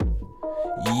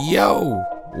Yo,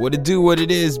 what it do, what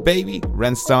it is, baby?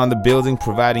 Renstar in the building,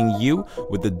 providing you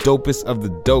with the dopest of the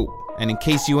dope. And in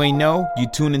case you ain't know, you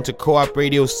tune into Co-op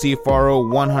Radio CFRO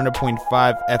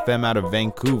 100.5 FM out of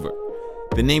Vancouver.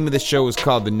 The name of the show is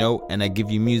called The Note, and I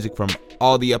give you music from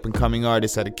all the up-and-coming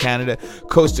artists out of Canada,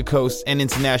 coast to coast, and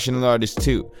international artists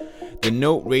too.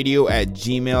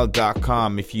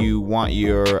 thenoteradio@gmail.com if you want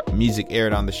your music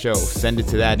aired on the show. Send it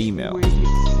to that email.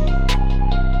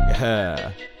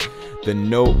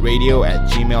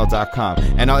 thenoteradio@gmail.com.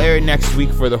 And I'll air it next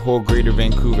week for the whole greater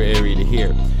Vancouver area to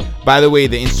hear. By the way,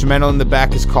 the instrumental in the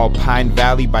back is called Pine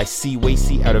Valley by C.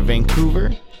 Wasey out of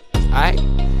Vancouver. Alright?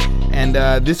 And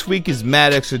this week is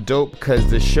mad extra dope because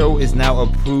the show is now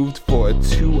approved for a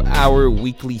 2-hour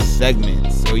weekly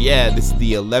segment. So yeah, this is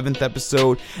the 11th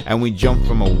episode, and we jump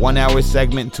from a 1-hour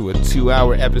segment to a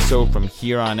 2-hour episode from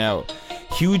here on out.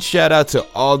 Huge shout out to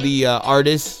all the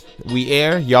artists we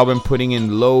air. Y'all been putting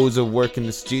in loads of work in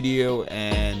the studio,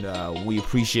 and we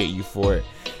appreciate you for it.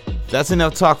 That's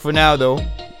enough talk for now, though.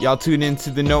 Y'all tune in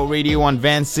to The Note Radio on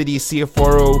Van City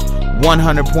CFRO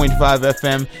 100.5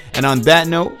 FM. And on that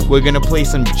note, we're going to play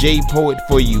some J Poet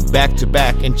for you back to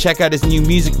back. And check out his new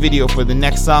music video for the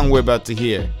next song we're about to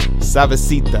hear,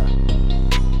 Savecita.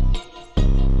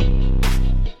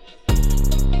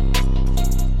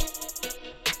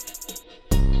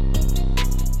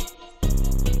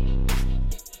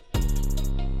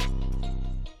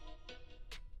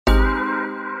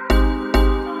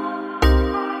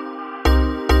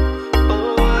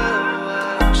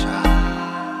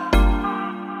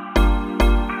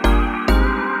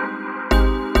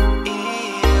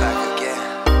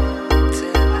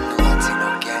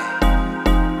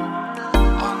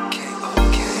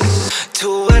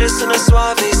 Una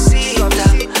suavecita,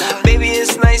 baby,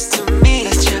 it's nice to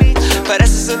meet you.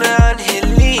 Pareces una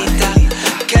angelita.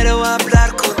 Quiero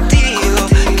hablar contigo,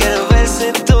 quiero ver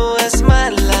si tú es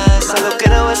mala. Solo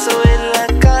quiero eso en la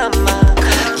cama.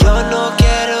 Yo no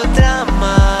quiero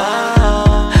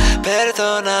drama.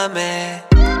 Perdóname,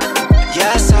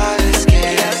 ya sabes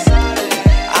que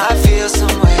I feel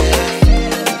some way.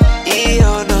 Y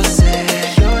yo no sé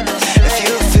if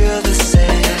you feel the same.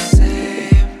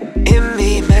 En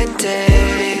mi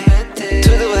mente,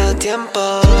 todo el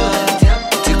tiempo,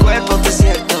 tu cuerpo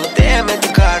desierto, déjame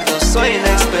tocarlo, soy un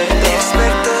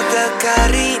experto del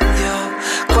cariño,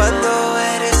 cuando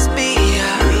eres mía,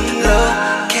 lo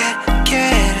que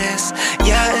quieres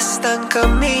ya está en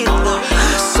camino,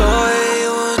 soy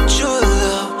un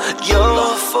chulo,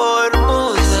 yo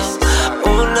formulo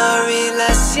una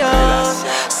relación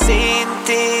sin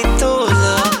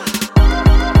título,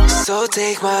 so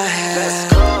take my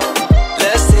hand.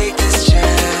 Let's take this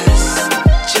chance,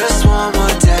 just one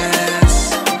more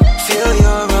dance. Feel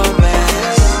your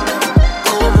romance,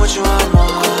 con mucho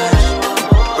amor.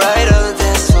 Right on the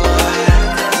dance floor,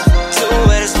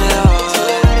 tú eres mejor.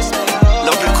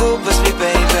 No preocupes, mi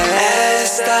baby.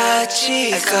 Esta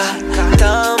chica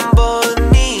tan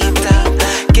bonita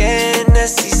que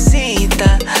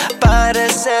necesita para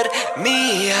ser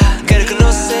mía. Quiero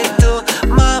conocer tu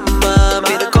mamá,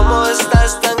 mira cómo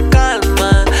estás tan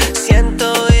calma.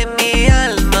 Siento en mi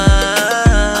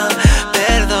alma,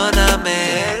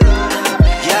 perdóname.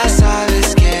 Ya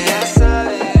sabes que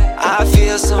I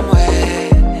feel some way.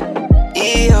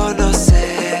 Y yo no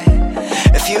sé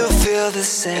if you feel the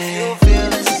same.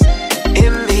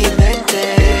 En mi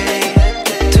mente,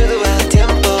 todo el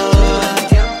tiempo,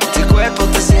 tu cuerpo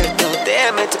desierto,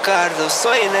 déjame tocarlo,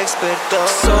 soy un experto.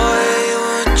 Soy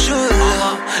un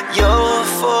chulo, yo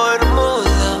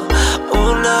formulo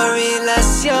una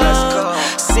relación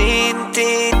sin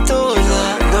título.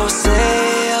 No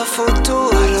sé el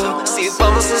futuro, si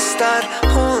vamos a estar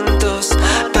juntos,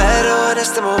 pero en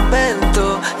este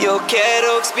momento yo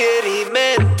quiero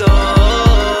experimento.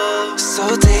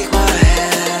 So take my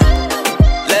hand,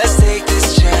 let's take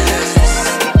this chance,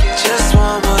 just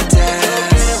one more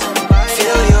dance.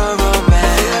 Feel your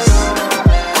romance,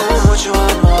 con mucho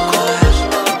amor.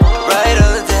 Right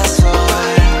on the dance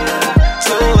floor,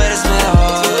 tú eres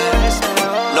mejor.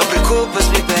 No preocupes,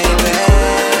 mi baby.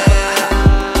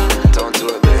 Don't do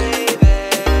it, baby.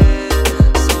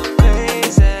 So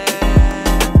crazy.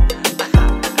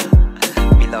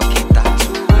 Mi loquita,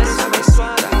 tú eres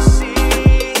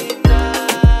suavecita.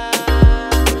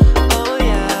 Oh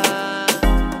yeah.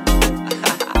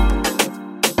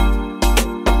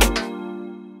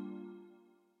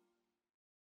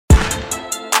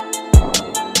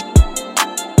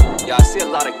 Yeah, I see a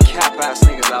lot of cap-ass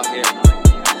niggas out here.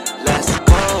 Let's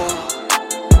go.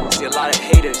 See a lot of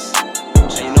haters.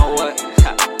 And you know what?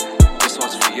 This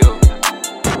one's for you.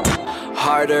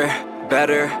 Harder,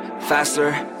 better,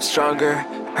 faster, stronger,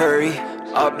 hurry,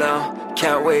 Up now,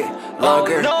 can't wait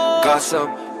longer. Got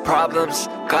some problems,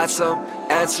 got some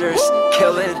answers.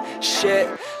 Killing shit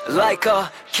like a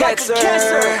cancer.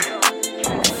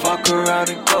 Fuck around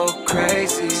and go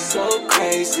crazy, so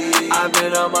crazy. I've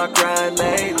been on my grind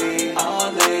lately,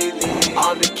 On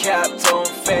the cap, don't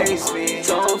face me,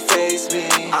 don't face me.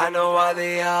 I know why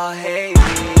they all hate me.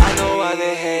 I know why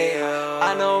they hate.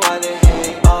 I know why they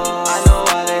hate. I know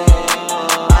why they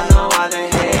hate. I know why they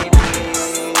hate me.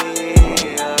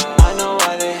 I know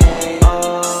why they hate.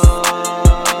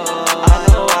 I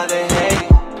know why they hate.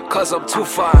 Cause I'm too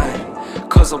fine,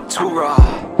 cause I'm too raw,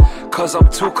 cause I'm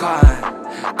too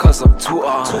kind, cause I'm too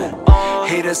on.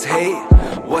 Haters hate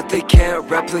what they can't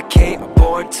replicate.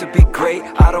 Born to be great,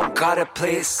 I don't gotta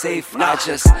play it safe. I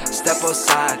just step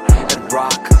outside and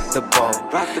rock the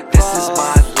boat. This is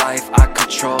my life, I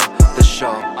control the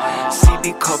show. See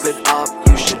me coming up,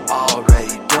 you should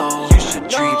already know.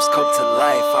 Dreams come to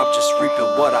life, I'm just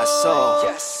reaping what I sow.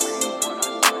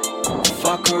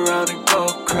 Fuck around and go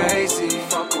crazy.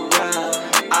 Fuck around.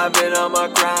 I've been on my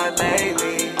grind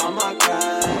lately. On my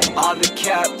grind. All the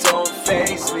cap don't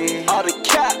face me. All the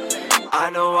cap. I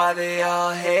know why they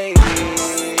all hate me.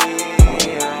 I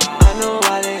know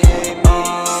why they hate me. I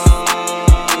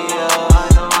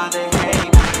know why they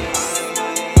hate me.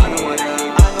 I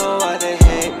know why they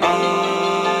hate me. I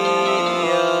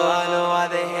know why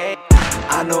they hate me.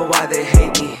 I know why they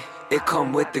hate me. It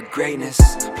come with the greatness.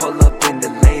 Pull up in the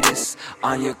latest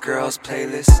on your girl's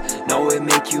playlist. Know it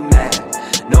make you mad,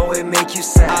 know it make you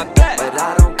sad, but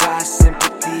I don't got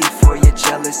sympathy for your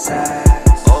jealous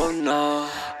ass. Oh no,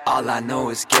 all I know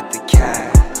is get the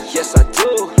cash. Yes I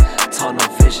do. Tunnel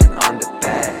vision on the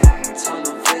bag.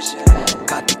 Tunnel vision.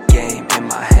 Got the game in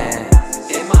my hands.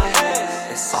 In my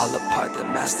hands. It's all a part the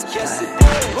master plan. Yes it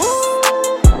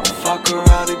is. Fuck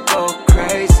around and go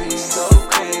crazy. So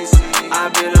crazy.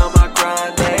 I've been on my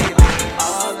grind lately.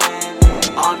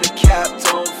 On the cap,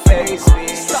 don't face me.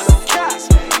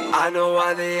 I know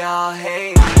why they all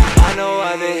hate me. I know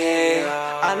why they hate.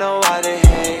 I know why they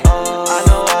hate. I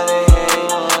know why they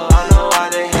hate. I know why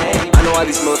they hate. I know why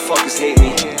these motherfuckers hate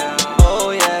me.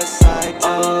 Oh yes I do.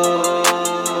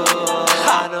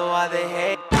 I know why they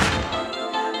hate.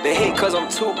 They hate cause I'm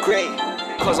too great,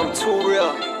 cause I'm too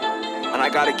real, and I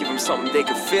gotta give them something they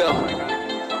can feel.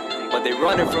 But they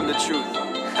running from the truth.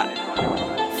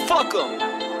 Fuck them.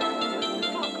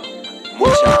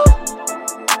 Mucha.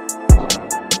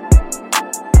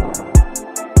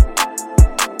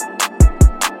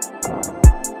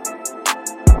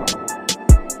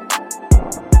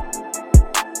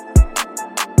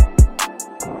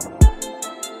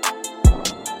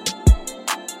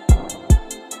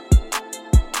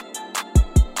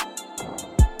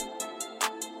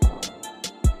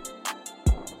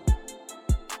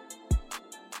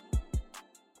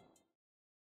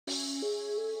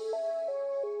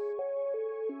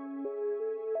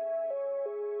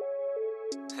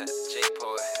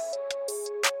 J-Poet.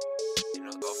 You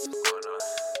know, what's going on.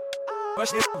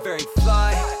 Rush is very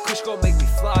fly. Kush gon' make me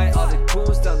fly. All the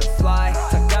goons down the fly.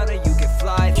 Tuck down and you get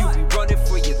fly. You be running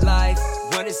for your life.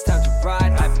 When it's time to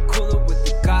ride, I be coolin' with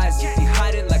the guys. You be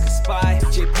hiding like a spy.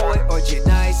 J-Poet or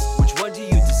J-Nice, which one do you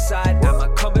decide? Am I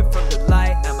coming from the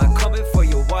light? Am I coming for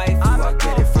your wife? Do I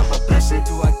get it from a blessing?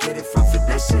 Do I get it from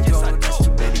finessing? Don't ask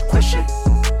too many questions.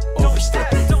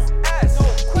 Overstepping.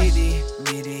 Eeny,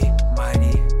 meeny,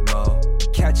 miny, mo.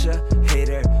 Catch a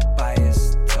hater by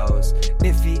his toes.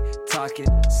 Niffy talking,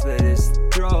 slit his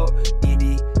throat.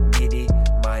 Eeny, meeny,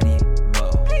 miny, mo.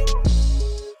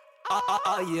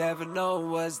 All you ever known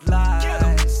was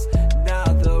lies. Now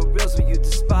the reals what you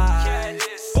despise.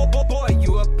 Boy,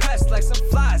 you a pest like some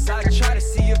flies. I try to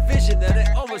see your vision and it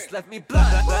almost left me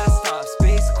blind. Blast off,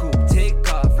 space coupe, take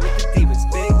off with the demons.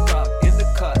 Big dog in the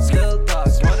cut, still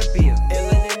dogs wanna be a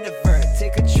villain in the vert.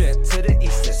 Take a trip to the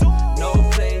eastern. No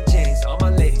plain Janes, all my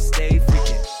ladies stay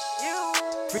freaking.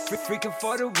 Freaking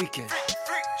for the weekend.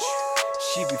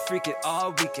 She be freaking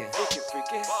all weekend.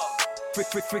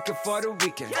 Freaking for the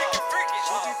weekend.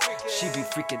 She be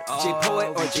freaking all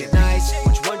J-Poet or J-Nice,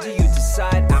 which one do you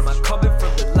decide? Am I coming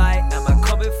from the light? Am I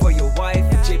coming for your wife?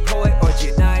 J-Poet or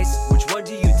J-Nice, which one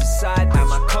do you decide?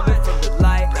 Am I coming from the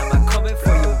light? Am I coming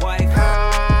for your wife?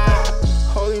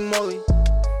 Holy moly,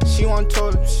 she want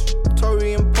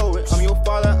Tory and poet. I'm your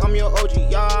father, I'm your OG,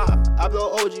 yeah, I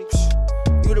blow OG.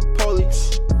 You the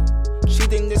police. She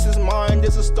think this is mine,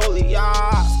 this is stolen,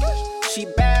 yeah. She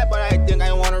bad, but I think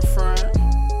I want her friend.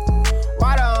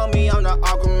 Water on me, I'm the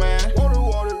Aquaman.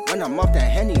 Water. When I'm off that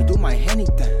Henny, do my Henny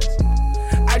dance.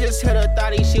 I just hit her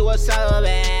thotty, she was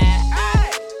celibate.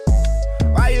 Ay.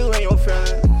 Why you in your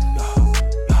feelings?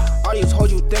 All these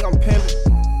hoes you think I'm pimping.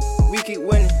 We keep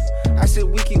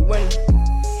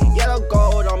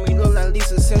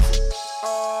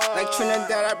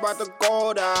about to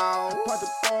go down.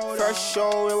 First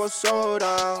show, it was sold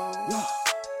out.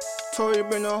 Tory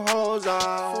bring the hoes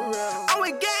out. Oh,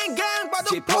 we gang, about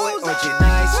to J-Poet pose or out.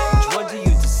 J-Nice, which one do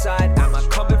you decide? Am I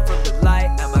coming from the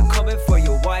light? Am I coming for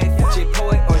your wife?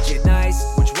 J-Poet or J-Nice,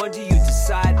 which one do you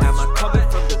decide? Am I coming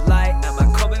from the light? Am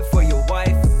I coming for your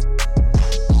wife?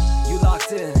 You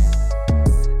locked in.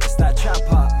 It's that trap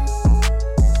pop.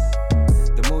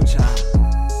 The moonshine.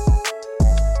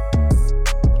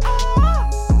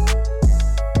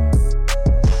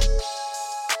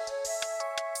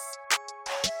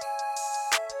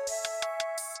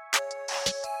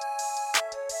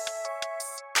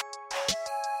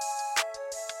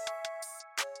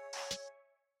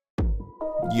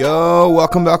 Yo,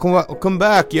 welcome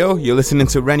back, yo. You're listening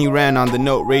to Rennie Ran on the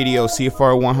Note Radio,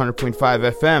 CFR 100.5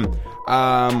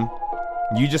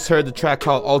 FM. You just heard the track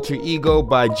called Alter Ego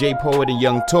by J-Poet and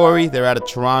Young Tory. They're out of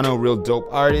Toronto, real dope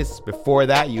artists. Before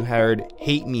that, you heard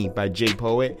Hate Me by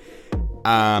J-Poet.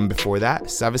 Before that,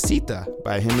 Savasita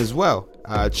by him as well.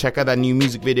 Check out that new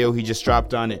music video he just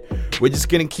dropped on it. We're just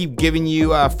gonna keep giving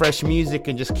you fresh music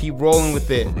and just keep rolling with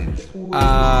it.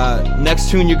 Next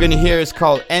tune you're gonna hear is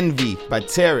called Envy by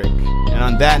Tarek. And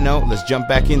on that note, let's jump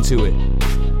back into it.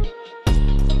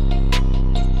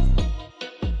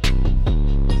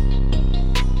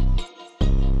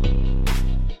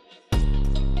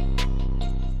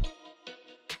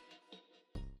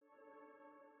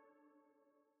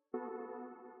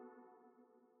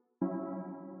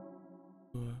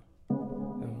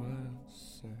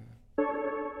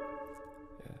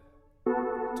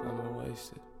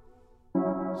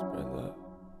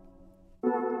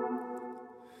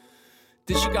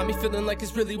 This shit got me feeling like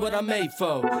it's really what I'm made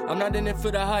for. I'm not in it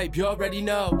for the hype, you already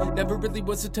know. Never really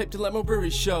was the type to let my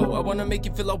worries show. I wanna make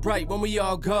it feel alright when we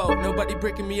all go. Nobody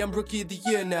breaking me, I'm rookie of the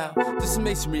year now. This is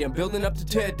masonry, I'm building up to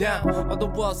tear down all the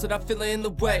walls that I feel are in the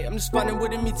way. I'm just finding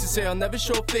what it means to say I'll never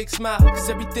show a fake smile, cause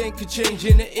everything could change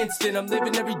in an instant. I'm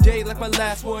living every day like my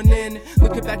last one in.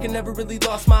 Looking back, I never really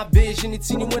lost my vision. Ain't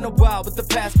seen you in a while, but the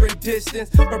past break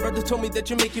distance. My brother told me that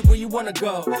you make it where you wanna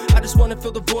go. I just wanna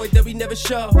fill the void that we never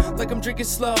show. Like I'm drinking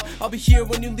slow, I'll be here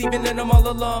when you leaving and I'm all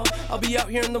alone. I'll be out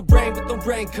here in the rain with no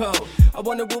raincoat. I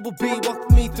wonder what will be, walk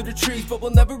with me through the trees, but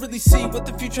we'll never really see what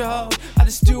the future holds. I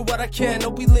just do what I can,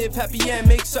 hope we live happy and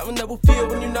make something that we'll feel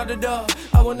when you're not at all.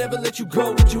 I will never let you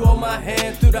go, but you hold my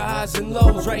hand through the highs and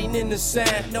lows, writing in the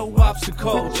sand. No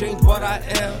obstacle, change what I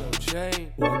am.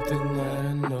 One thing that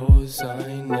I know is I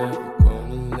ain't never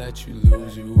gonna let you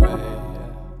lose your way.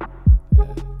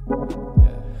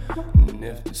 And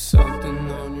if there's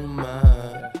something on your mind,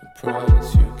 I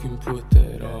promise you can put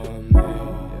that on me,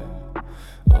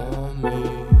 on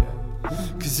me.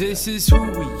 Cause this is who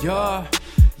we are,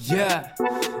 yeah.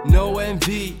 No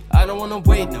envy, I don't wanna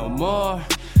wait no more,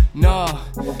 no.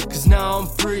 Cause now I'm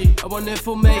free, I wonder if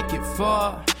we'll make it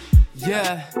far,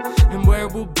 yeah. And where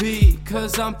we'll be,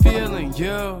 cause I'm feeling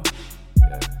you,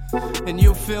 and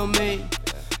you feel me.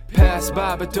 Pass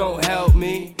by but don't help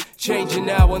me. Changing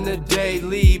now on the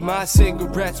daily. My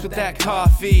cigarettes with that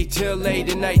coffee till late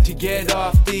at night to get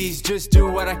off these. Just do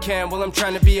what I can while I'm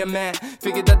trying to be a man.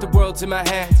 Figure that the world's in my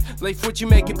hands. Life what you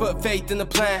make it, put faith in the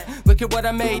plan. Look at what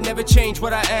I made, never change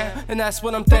what I am. And that's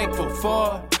what I'm thankful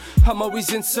for. I'm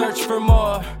always in search for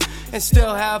more, and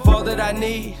still have all that I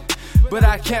need. But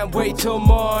I can't wait till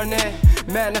morning.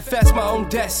 Manifest my own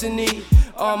destiny.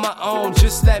 On my own,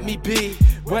 just let me be.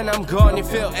 When I'm gone, you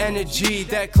feel energy.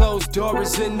 That closed door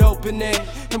isn't opening.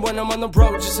 And when I'm on the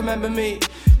road, just remember me.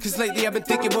 Cause lately I've been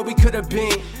thinking what we could have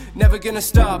been. Never gonna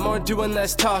stop, more doing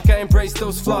less talk. I embrace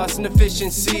those flaws and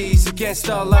deficiencies. Against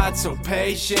all odds, so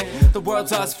patient. The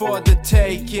world's ours for the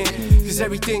taking. Cause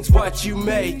everything's what you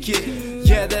make it.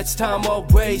 Yeah, that's time well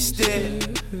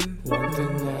wasted. One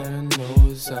thing that I know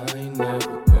is I ain't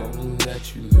never gonna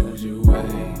let you lose your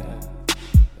way.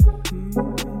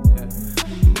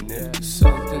 And if there's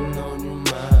something on your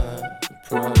mind, I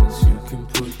promise you can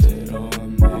put that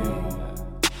on me,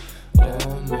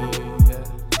 on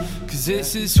me. Cause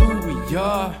this is who we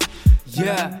are,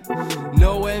 yeah.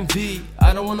 No envy,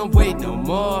 I don't wanna wait no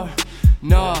more,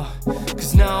 no.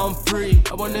 Cause now I'm free,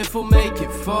 I wonder if we'll make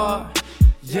it far,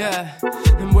 yeah.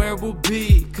 And where we'll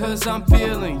be, cause I'm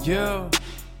feeling you,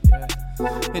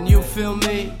 and you feel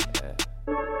me.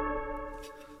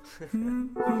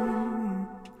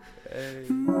 Hey.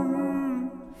 So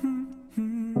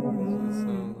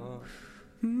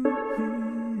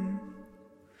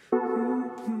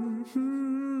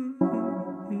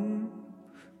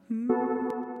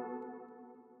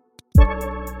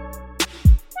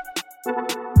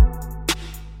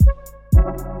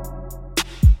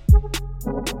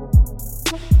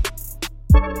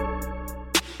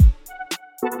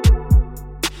long.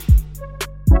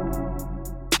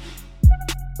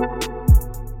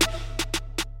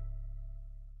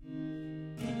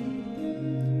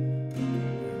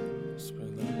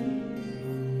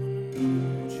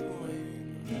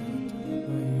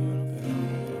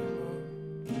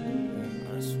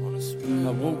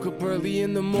 early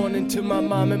in the morning to my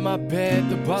mom in my bed.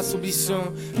 The bus will be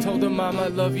soon. Told her mom I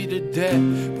love you to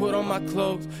death. Put on my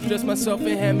clothes, dress myself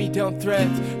in hand-me-down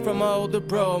threads from my older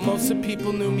bro. Most of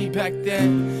people knew me back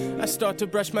then. I start to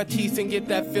brush my teeth and get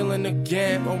that feeling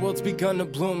again. My world's begun to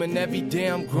bloom and every day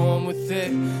I'm growing with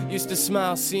it. Used to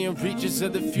smile seeing reaches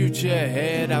of the future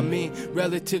ahead. I mean,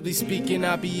 relatively speaking,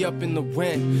 I'll be up in the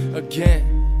wind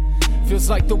again. Feels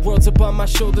like the world's up on my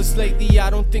shoulders lately. I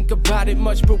don't think about it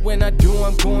much, but when I do,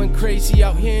 I'm going crazy.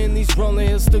 Out here in these rolling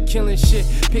hills, still killing shit.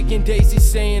 Picking daisies,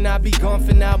 saying I'll be gone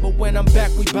for now, but when I'm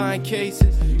back, we buying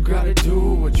cases. You gotta do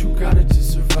what you gotta to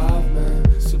survive,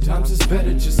 man. Sometimes it's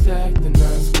better just to act and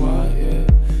not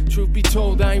quiet. Truth be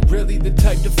told, I ain't really the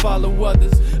type to follow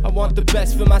others. I want the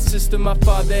best for my sister, my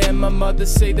father, and my mother.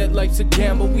 Say that life's a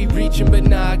gamble, we reaching, but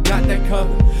nah, I got that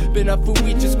covered. Been up for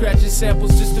weeks, just scratching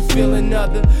samples just to feel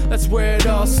another. That's where it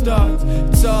all starts.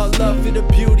 It's all love for the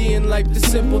beauty in life, the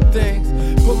simple things.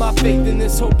 Put my faith in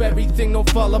this, hope everything don't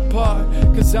fall apart.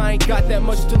 Cause I ain't got that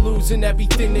much to lose and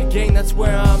everything to gain. That's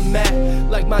where I'm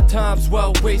at. Like my time's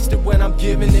well wasted when I'm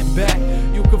giving it back.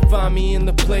 You can find me in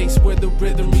the place where the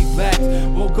rhythm relax.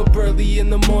 Woke up early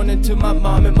in the morning to my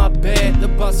mom in my bed. The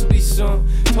bus will be soon.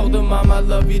 Told her mom I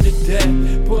love you to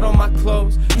death. Put on my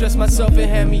clothes, dress myself in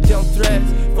hand-me-down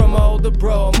threads from my older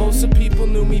bro. Most of people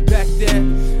knew me back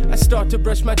then. I start to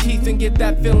brush my teeth and get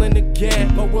that feeling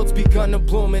again. My world's begun to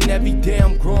bloom and every day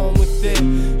I'm growing with it.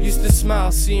 Used to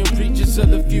smile seeing reaches of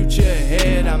the future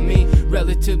ahead. I mean,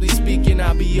 relatively speaking,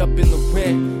 I'll be up in the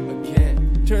wind again.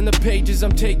 Turn the pages,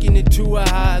 I'm taking it to a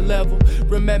high level.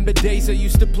 Remember days I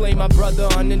used to play my brother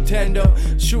on Nintendo.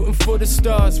 Shooting for the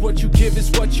stars, what you give is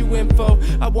what you info.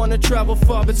 I wanna travel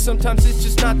far, but sometimes it's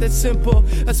just not that simple.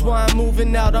 That's why I'm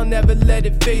moving out, I'll never let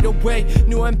it fade away.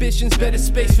 New ambitions, better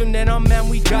space, from then on man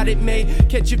we got it made.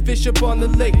 Catch a fish up on the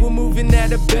lake, we're moving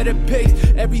at a better pace.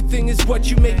 Everything is what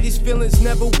you make, these feelings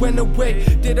never went away.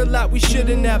 Did a lot we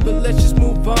shouldn't have, but let's just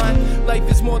move on. Life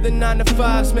is more than 9 to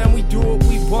 5s, man, we do what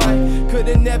we want.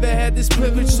 Could've never had this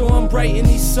privilege, so I'm writing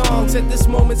these songs. At this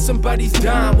moment somebody's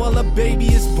dying while a baby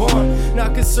is born.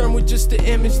 Not concerned with just the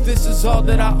image, this is all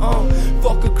that I own.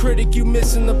 Fuck a critic, you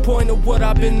missing the point of what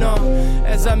I've been on.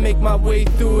 As I make my way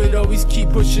through it, always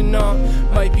keep pushing on.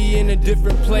 Might be in a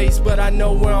different place, but I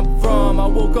know where I'm from. I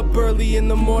woke up early in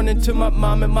the morning to my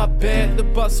mom in my bed. The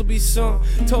bus will be soon.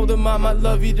 Told her mom I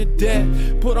love you to death.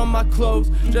 Put on my clothes,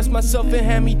 dress myself in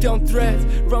hand-me-down threads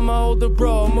from my older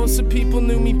bro. Most of people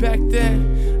knew me back then.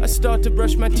 I start to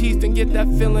brush my teeth and get that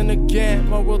feeling again.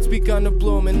 My world's begun to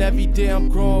bloom and every day I'm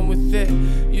growing with it.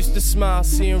 Used to smile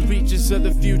seeing reaches of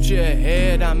the future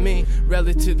ahead. I mean,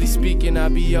 relatively speaking, I'll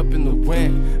be up in the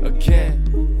wind again.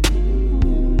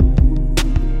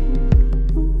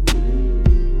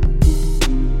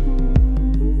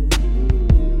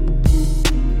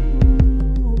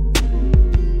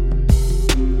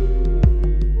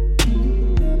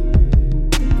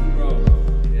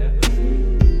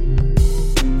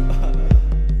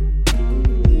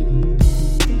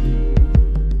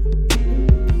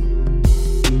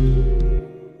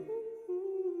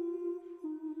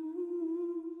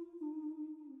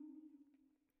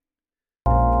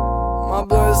 My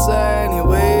blood side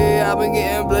anyway, I've been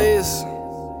getting blazed.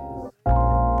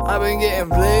 I've been getting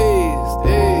blazed,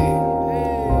 hey.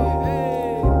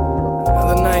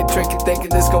 Another night drinking, thinking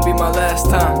this gon' be my last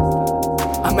time.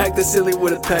 I'm acting silly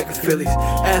with a pack of Phillies.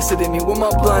 Acid in me with my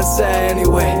blunt side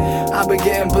anyway. I've been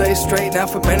getting blazed straight now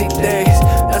for many days.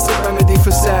 That's a remedy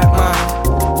for sad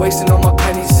mind. Wasting all my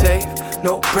pennies safe.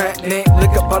 No brand name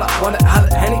liquor, but I wonder how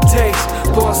the Henny tastes.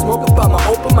 Blowing smoke about my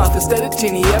open mouth instead of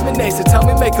genie emanates. So tell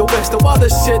me, make a wish. The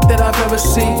wildest shit that I've ever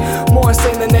seen. More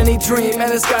insane than any dream. And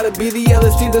it's gotta be the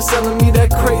LSD that's selling me that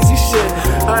crazy shit.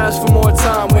 I asked for more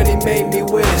time when he made me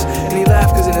wish. And he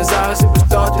laughed cause in his eyes it was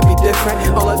thought to be different.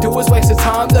 All I do is waste the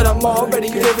time that I'm already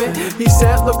giving. He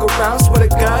said, look around, swear to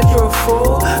God you're a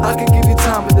fool. I could give you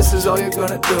time, but this is all you're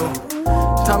gonna do.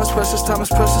 Time is precious and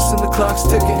the clock's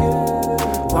ticking.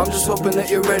 I'm just hoping that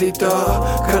you're ready,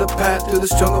 dawg. Cut a path through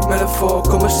this jungle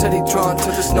metaphorical machete drawn to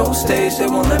this no stage, they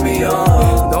won't let me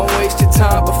on. Don't waste your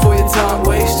time before your time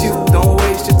wastes you. Don't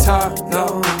waste your time,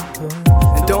 no.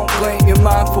 And don't blame your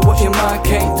mind for what your mind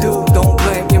can't do. Don't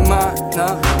blame your mind,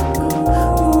 nah.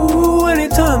 Ooh, any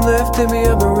time left in me,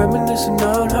 I've been reminiscing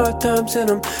on hard times.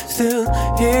 And I'm still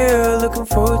here, looking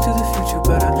forward to the future.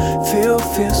 But I feel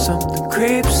something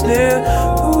creeps near.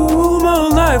 Ooh, my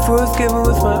whole life worth giving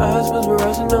with my eyes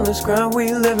mesmerizing on this ground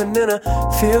we living in. I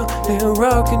feel near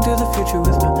rocking to the future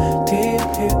with my team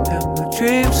here and my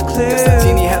dreams clear. Guess that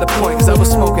genie had a point, cause I was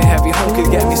smoking heavy. Home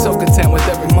could get me so content with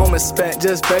every moment spent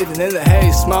just bathing in the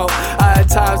haze smoke. I had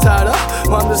time tied up,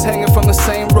 while I'm just hanging from the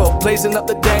same rope, blazing up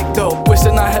the dank dope. Wish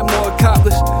wish that I had more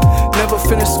accomplished. Never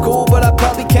finished school, but I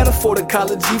probably can't afford a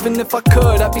college. Even if I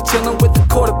could, I'd be chilling with the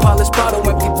quarter polished bottle,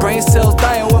 empty brain cells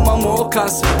dying with my moral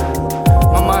concept.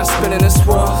 My mind spinning in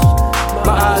swirls,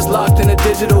 my eyes locked in a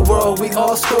digital world. We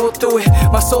all scroll through it.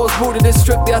 My soul's rooted, it's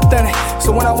strictly authentic.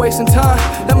 So when I'm wasting time,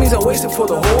 that means I'm wasting for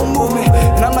the whole movement.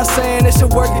 And I'm not saying it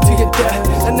should work you to your death.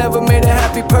 I never made a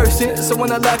happy person. So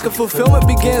when a lack of fulfillment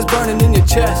begins burning in your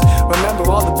chest, remember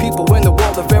all the people in the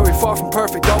world are very far from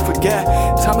perfect. Don't forget,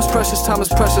 time is precious,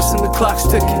 and the clock's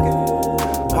ticking.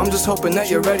 I'm just hoping that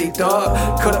you're ready,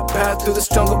 dog. Cut a path through this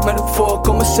jungle,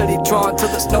 metaphorical machete drawn. Till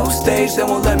there's no stage that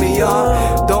won't let me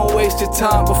on. Don't waste your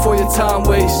time before your time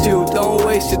wastes you. Don't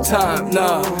waste your time,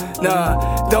 nah.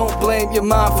 Don't blame your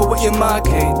mind for what your mind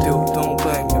can't do. Don't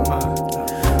blame your mind.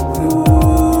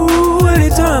 Ooh, any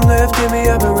time left in me,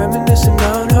 I've been reminiscing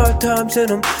on hard times,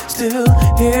 and I'm still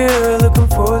here, looking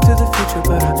forward to the future.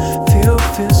 But I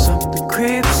feel something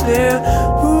creeps near.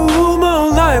 Ooh, my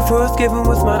whole life worth giving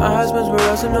with my eyes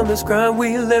mesmerizing on this grind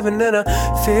we living, and I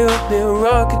feel near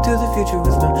rocket to the future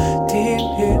with my team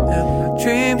here and my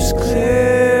dreams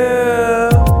clear.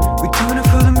 We tune it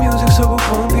for the music so it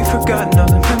won't be forgotten.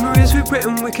 All the memories we've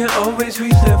written we can always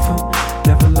relive them.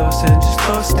 Never lost and just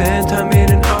lost, and time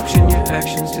ain't an option. Your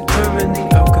actions determine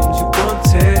the outcomes you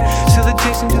wanted. Still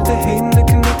adjacent to the hating that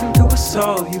connecting to us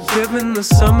all. You live in the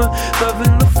summer, love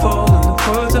in the fall. In the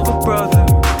words of a brother,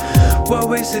 what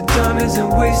wasted time isn't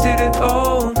wasted at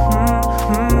all.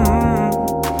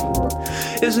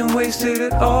 Isn't wasted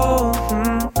at all.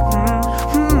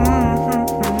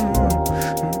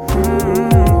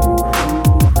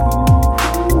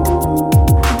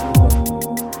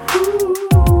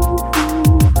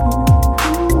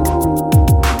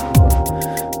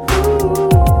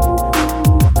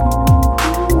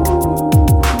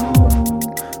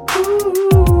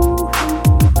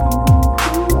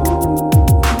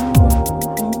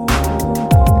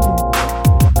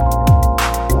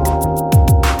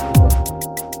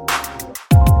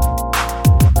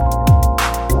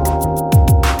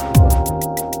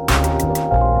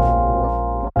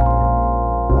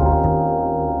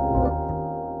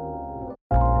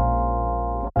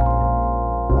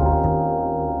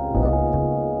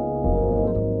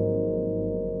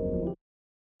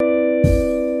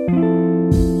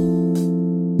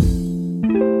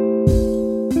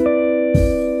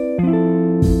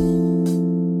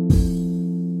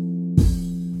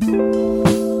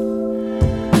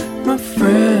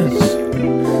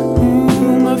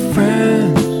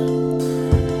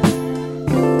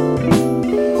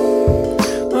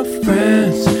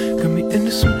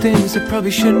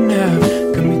 Probably shouldn't have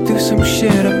got me through some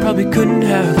shit I probably couldn't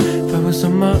have. If I was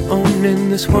on my own in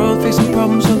this world facing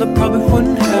problems all I probably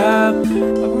wouldn't have. I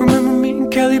remember meeting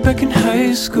Kelly back in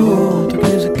high school, took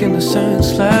music in the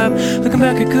science lab. Looking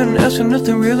back I couldn't ask for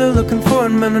nothing really looking for it.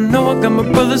 Man, I know I got my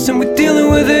brothers and we're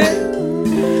dealing with it.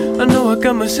 I know I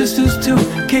got my sisters too,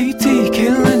 KT,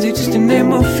 Kayla, Lindsay, just to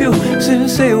name a few.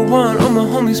 Say one, all my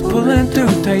homies pulling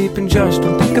through. Tayyip and Josh,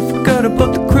 don't think I forgot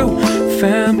about the crew.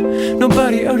 Fam,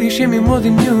 nobody out here shame me more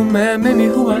than you, man. Made me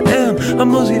who I am. I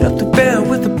moseyed up the band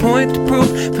with a point to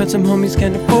prove. Found some homies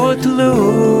can't afford to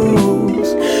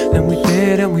lose. Then we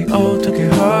did and we all took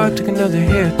it hard. Took another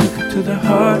hit, took it to the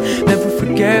heart. Never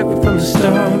forget right from the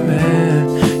start,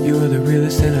 man. You are the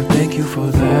realest and I thank you for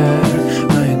that.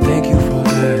 Ryan, thank you for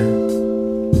that.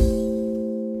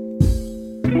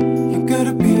 You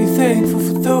gotta be thankful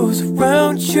for those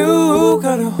around you.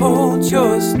 Gotta hold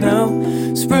yours now.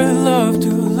 Spread love to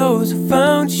those who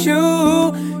found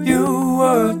you. You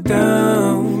were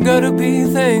down. Gotta be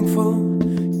thankful.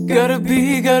 Gotta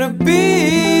be. You gotta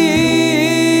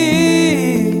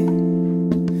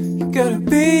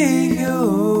be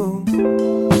you.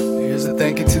 Here's a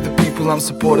thank you to the people I'm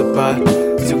supported by.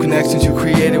 The two connections you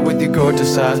created with your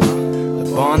gorgeous eyes.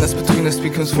 The bond that's between us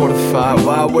becomes fortified.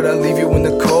 Why would I leave you in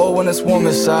the cold when it's warm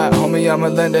inside? Homie, I'ma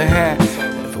lend a hand.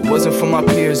 If it wasn't for my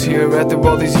peers here after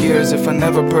all these years, if I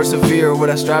never persevere, would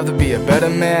I strive to be a better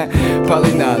man?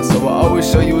 Probably not, so I always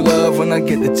show you love when I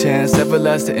get the chance.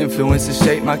 Everlasting influence to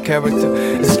shape my character,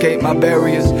 escape my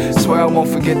barriers. Swear I won't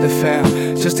forget the fam.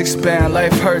 Just expand,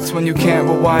 life hurts when you can't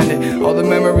rewind it. All the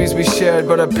memories we shared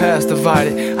but our past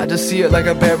divided. I just see it like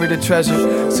I buried a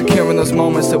treasure, securing those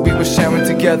moments that we were sharing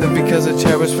together, because I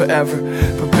cherish forever.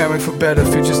 Preparing for better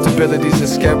future stability's a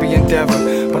scary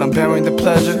endeavor, but I'm bearing the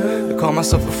pleasure. Call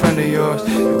myself a friend of yours.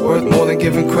 You're worth more than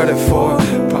giving credit for.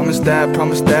 Promise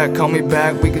that, call me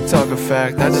back, we could talk a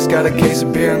fact. I just got a case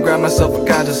of beer and grab myself a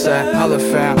ganja sack. Holla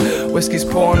fam, whiskey's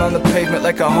pouring on the pavement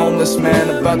like a homeless man.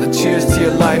 About to cheers to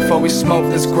your life while we smoke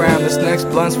this gram. This next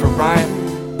blunt's for Ryan.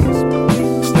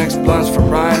 This next blunt's for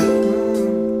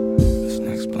Ryan. This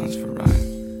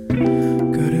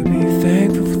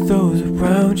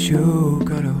found you,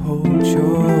 gotta hold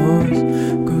yours.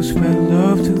 Go spread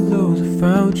love to those who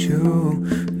found you.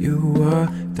 You are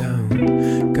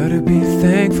down. Gotta be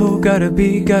thankful, gotta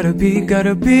be. Gotta be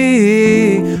thankful.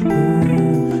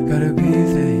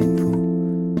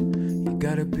 You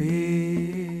gotta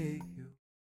be.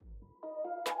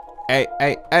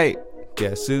 Hey,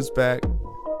 guess who's back?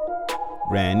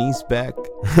 Ranny's back.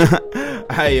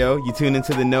 Hi, yo, you tune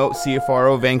into The Note,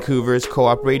 CFRO Vancouver's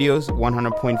Co-op Radios,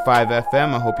 100.5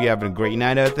 FM. I hope you're having a great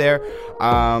night out there.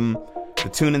 The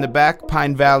tune in the back,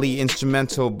 Pine Valley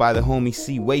instrumental by the homie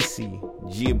C. Wacy,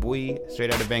 Gia Boy,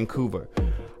 straight out of Vancouver.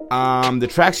 The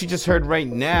tracks you just heard right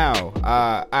now.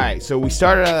 Alright, so we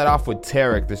started that off with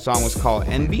Tarek. The song was called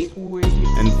Envy.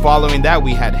 And following that,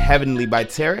 we had Heavenly by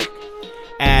Tarek.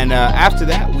 And after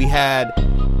that, we had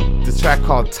the track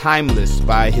called Timeless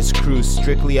by his crew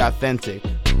Strictly Authentic.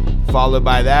 Followed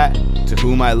by that, To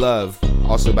Whom I Love,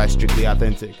 also by Strictly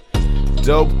Authentic.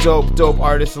 Dope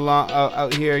artists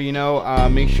out here, you know.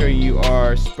 Make sure you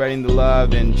are spreading the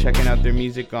love and checking out their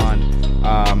music on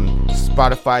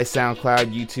Spotify,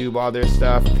 SoundCloud, YouTube, all their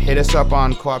stuff. Hit us up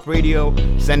on Co-op Radio.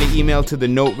 Send an email to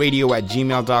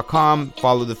thenoteradio@gmail.com.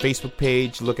 Follow the Facebook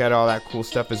page. Look at all that cool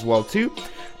stuff as well, too.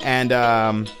 And,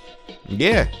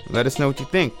 yeah, let us know what you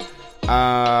think.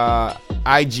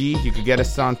 IG, you could get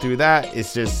us on through that.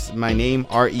 It's just my name,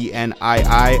 RENII_TH.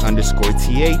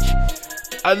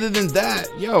 Other than that,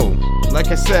 yo, like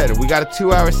I said, we got a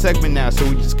 2-hour segment now, so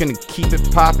we're just gonna keep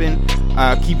it popping,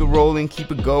 keep it rolling,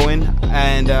 keep it going.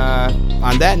 And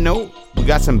on that note, we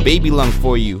got some Baby Lung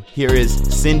for you. Here is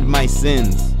Sinned My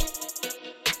Sins.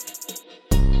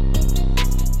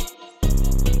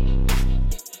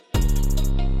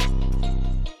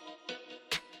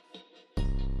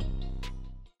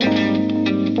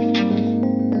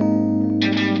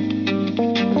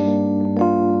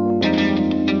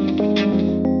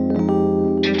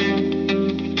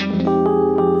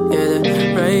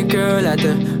 Girl at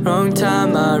the wrong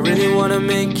time, I really wanna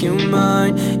make you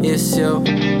mine. Yes, yo.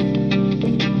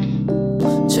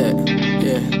 Check,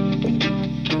 yeah.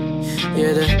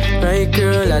 You're the right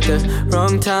girl at the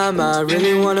wrong time, I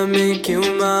really wanna make you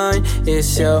mine.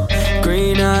 It's your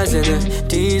green eyes and the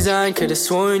design. Could've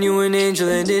sworn you an angel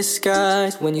in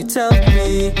disguise. When you tell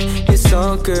me it's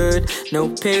all good, no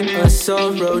pain or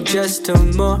sorrow, just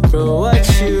tomorrow. What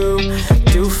you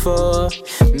do for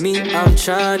me, I'm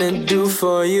trying to do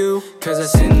for you. Cause I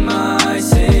sinned my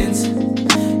sins,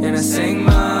 and I sang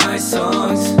my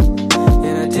songs,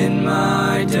 and I did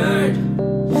my dirt,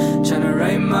 trying to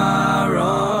right my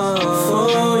wrong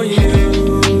for you.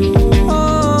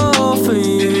 All for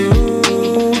you.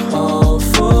 All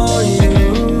for you.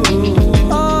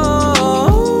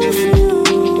 All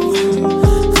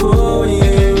for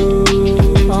you.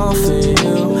 All for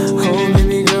you. Oh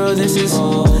baby girl, this is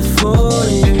all for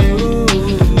you.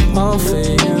 All for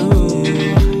you.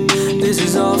 This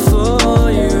is all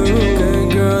for you.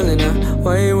 Good girl in a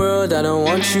white world, I don't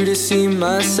want you to see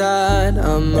my side.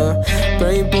 I'm a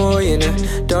bright boy in a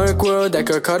dark world that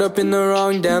got caught up in the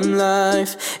wrong damn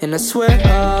life. And I swear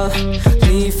I'll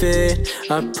leave it.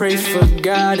 I pray for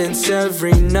guidance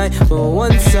every night. But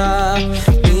once I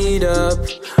meet up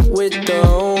with the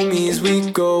homies,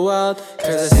 we go out.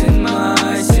 Cause I sinned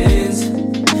my sins,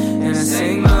 and I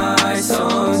sang my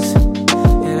songs,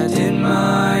 and I did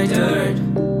my dirt,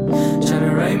 trying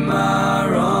to right my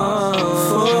wrong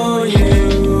for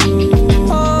you.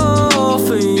 All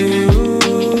for you.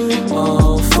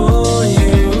 All for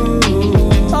you.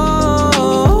 All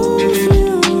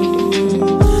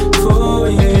for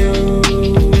you.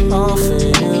 All for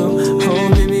you. Oh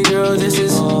baby girl, this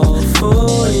is all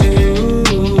for you.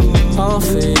 All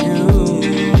for you.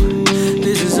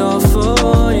 This is all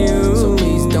for you. So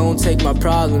please don't take my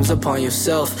problems upon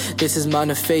yourself. This is mine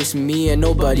to face, me and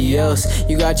nobody else.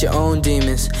 You got your own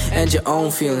demons and your own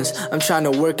feelings. I'm trying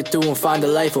to work it through and find a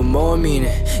life with more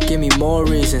meaning. Give me more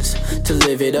reasons to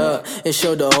live it up and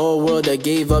show the whole world I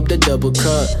gave up the double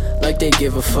cut. Like they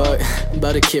give a fuck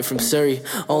about a kid from Surrey.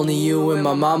 Only you and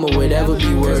my mama would ever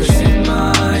be worse. I sinned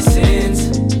my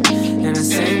sins, and I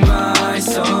sang my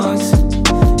songs,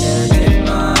 and I did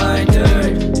my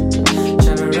dirt,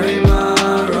 trying to right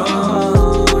my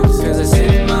wrongs. Cause I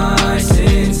sinned my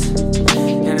sins,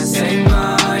 and I sang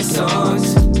my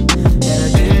songs, and I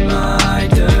did my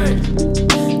dirt,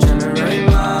 trying to right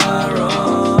my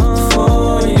wrongs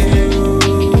for you.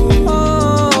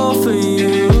 All for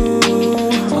you.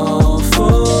 All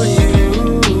for you.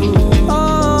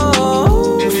 All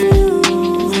for you.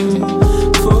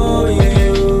 For you.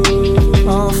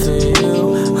 All for you.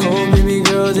 Oh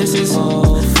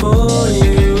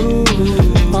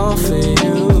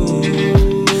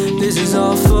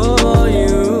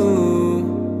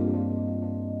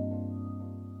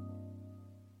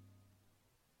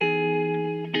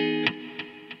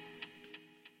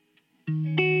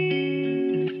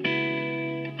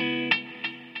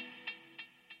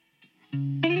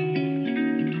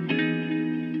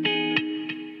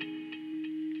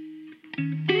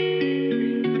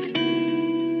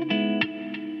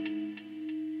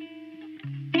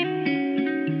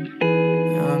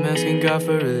out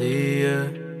for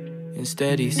Aaliyah.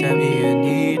 Instead he sent me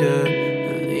Anita.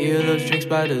 Aaliyah loves drinks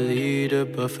by the liter,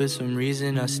 but for some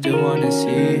reason I still wanna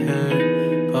see her.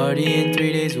 Partying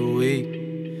 3 days a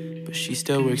week, but she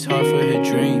still works hard for her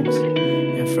dreams.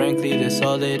 And frankly, that's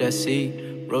all that I see.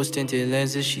 Rose-tinted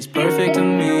lenses, she's perfect to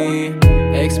me.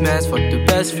 Ex-man's fucked the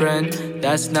best friend,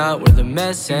 that's not where the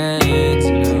mess ends,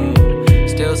 no.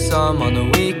 Still some on the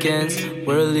weekends,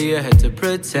 where Leah had to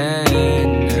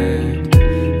pretend. And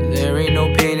there ain't no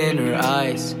pain in her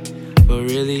eyes, but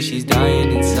really she's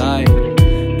dying inside.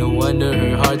 No wonder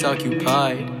her heart's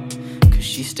occupied, cause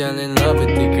she's still in love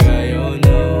with the guy, oh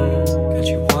no. And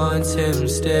she wants him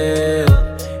still,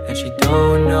 and she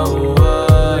don't know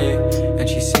why. And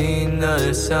she's seen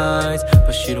the signs,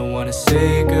 but she don't wanna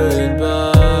say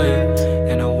goodbye.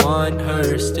 And I want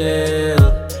her still,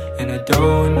 and I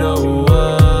don't know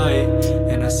why.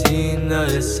 And I've seen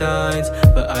the signs,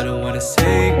 but I don't wanna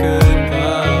say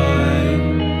goodbye.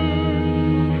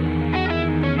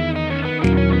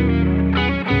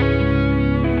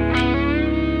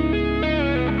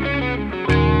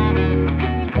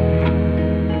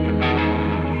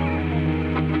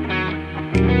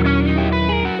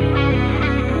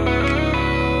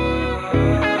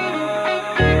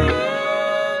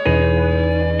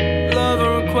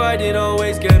 It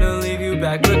always gonna leave you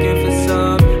back looking for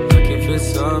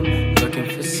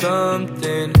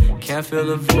something. Can't fill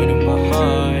the void in my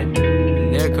heart.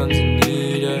 And there comes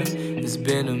Anita. It's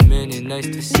been a minute, nice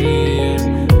to see you.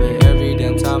 But every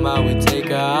damn time I would take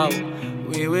her out,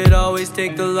 we would always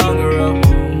take the longer road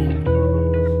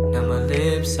home. Now my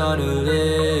lips on her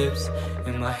lips,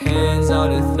 and my hands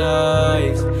on her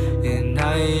thighs. And I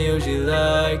ain't usually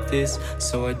like this,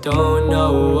 so I don't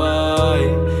know why.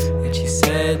 And she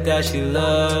said that she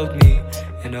loved me,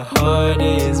 and her heart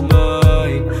is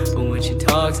mine. But when she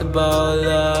talks about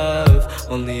love,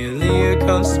 only Aaliyah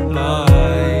comes to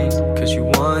mind. Cause she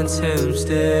wants him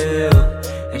still,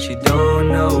 and she don't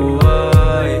know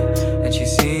why. And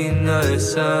she's seen the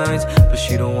signs, but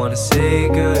she don't wanna say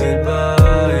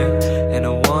goodbye. And I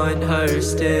want her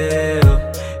still,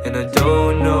 and I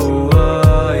don't know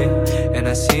why. And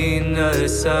I've seen the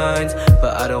signs,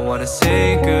 but I don't wanna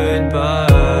say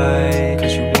goodbye.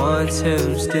 Cause she wants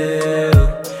him still,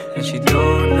 and she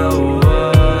don't know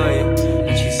why.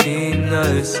 And she's seen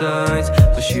the signs,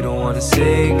 but she don't wanna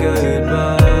say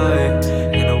goodbye.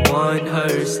 And I want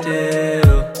her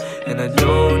still, and I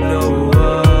don't know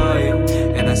why.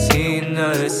 And I've seen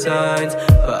the signs,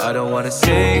 but I don't wanna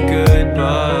say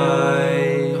goodbye.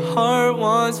 The heart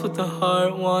wants what the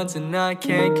heart wants, and I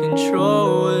can't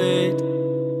control it.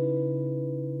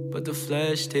 But the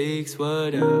flesh takes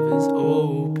whatever's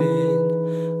open.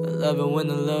 I love it when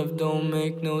the love don't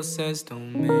make no sense,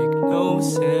 don't make no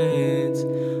sense. I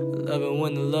love it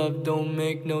when the love don't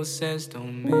make no sense,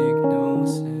 don't make no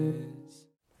sense.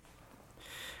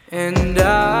 And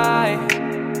I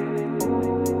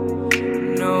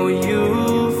know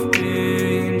you've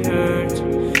been hurt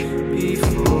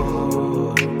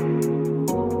before.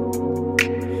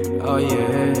 Oh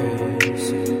yes,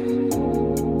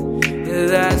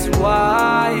 that's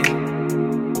why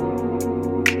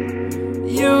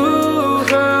you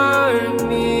hurt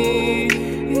me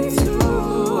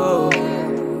too.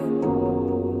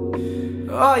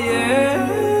 Oh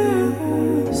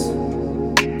yes.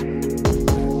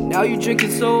 Now you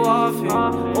drinking so often,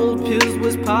 old pills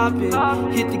was popping.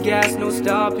 Hit the gas, no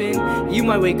stopping. You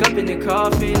might wake up in the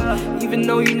coffin, even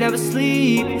though you never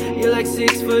sleep. You're like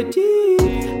 6 foot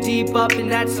deep up in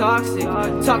that toxic.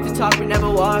 Talk the talk, but never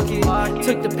walking.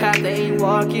 Took the path, they ain't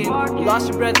walking. Lost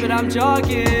your breath, but I'm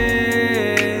jogging.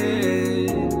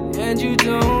 And you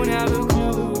don't have a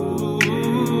clue.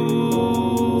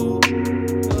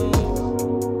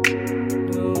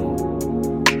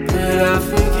 But I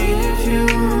forgive you,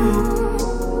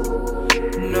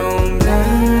 no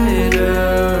matter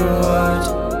what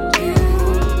you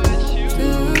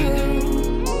do.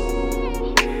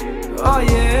 Oh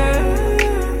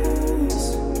yes,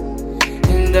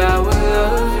 and I will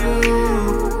love you,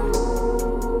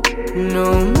 no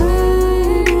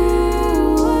matter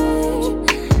what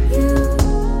you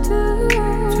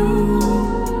do.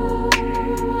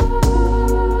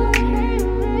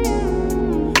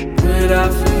 But I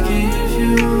forgive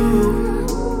you,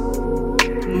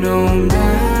 no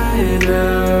matter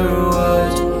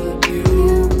what you do.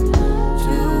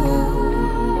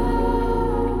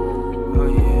 Oh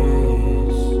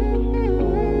yes,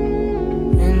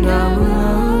 and I will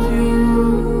love you.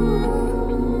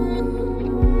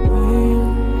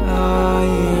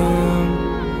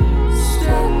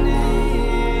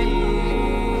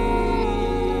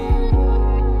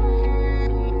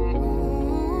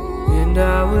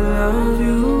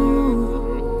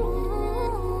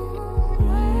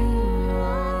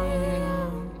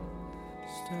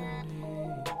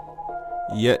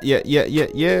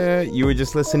 Yeah. You were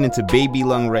just listening to Baby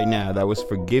Lung right now. That was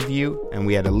Forgive You. And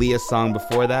we had a Leah song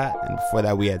before that. And before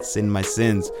that, we had Sin My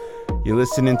Sins. You're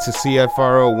listening to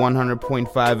CFRO 100.5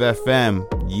 FM.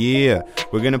 Yeah.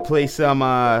 We're going to play some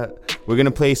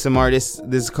artists.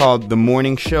 This is called The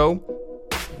Morning Show,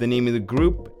 the name of the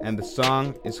group. And the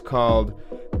song is called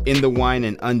In the Wine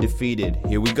and Undefeated.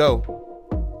 Here we go.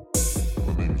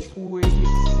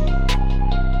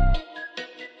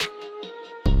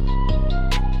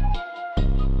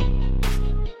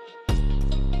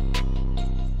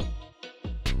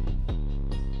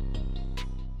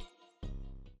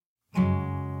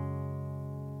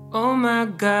 Oh my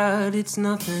God, it's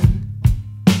nothing.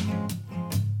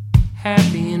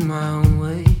 Happy in my own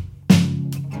way.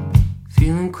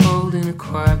 Feeling cold in a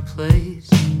quiet place.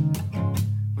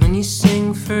 When you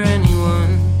sing for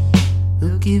anyone,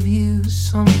 they'll give you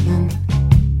something.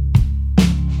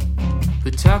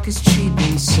 But talk is cheap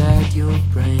inside your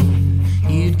brain.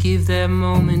 You'd give that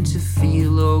moment to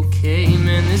feel okay.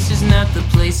 Man, this is not the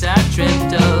place I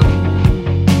dreamt of.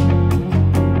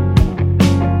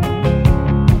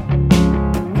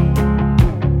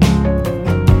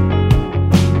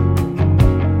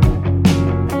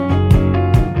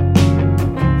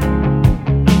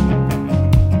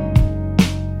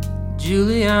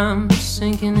 Julie, I'm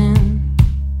sinking in.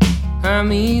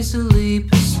 I'm easily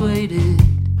persuaded.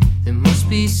 There must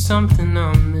be something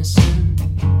I'm missing.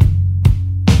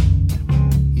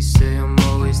 You say I'm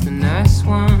always the nice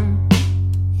one.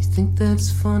 You think that's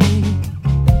funny?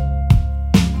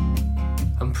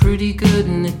 I'm pretty good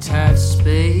in a tight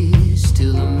space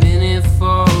till the minute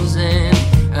falls and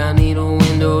I need a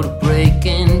window to break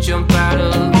and jump out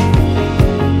of.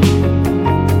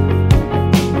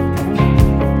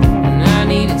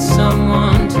 Needed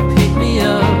someone to pick me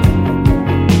up,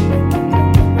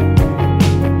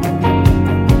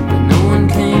 but no one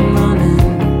came running.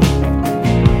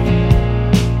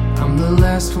 I'm the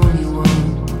last one you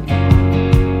want,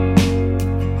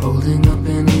 holding up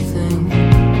anything.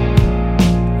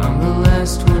 I'm the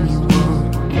last one you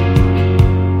want,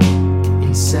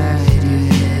 inside your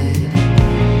head.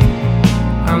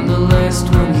 I'm the last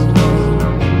one you want.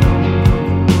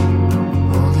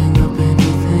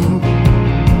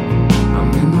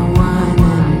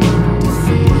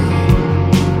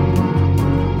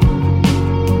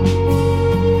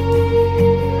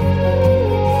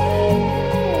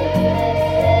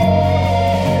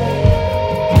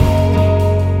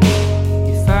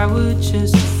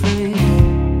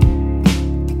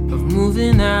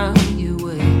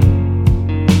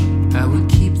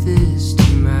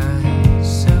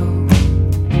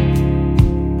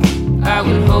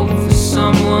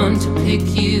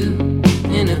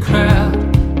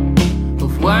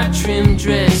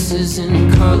 Dresses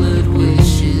and colored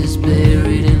wishes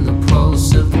buried in the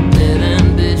pulse of the dead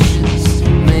ambitious.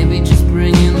 Maybe just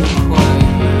bring in the choir.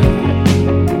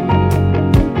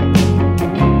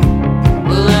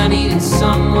 Well, I needed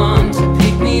someone to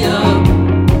pick me up,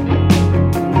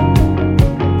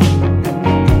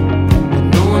 but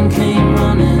no one came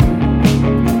running.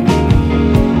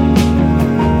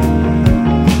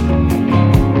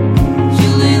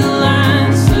 Julie, the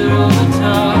lines are over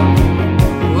top.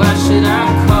 Why should I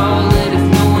call it if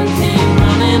no one came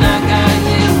running? I got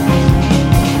you.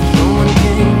 No one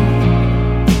came.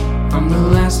 I'm the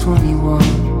last one you want,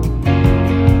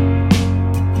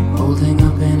 holding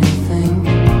up anything.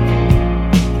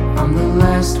 I'm the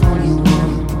last one you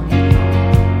want,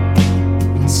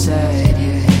 inside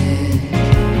your head.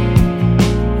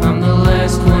 I'm the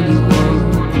last one you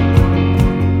want,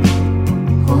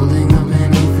 holding up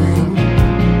anything.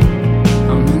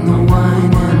 I'm in the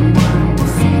wine and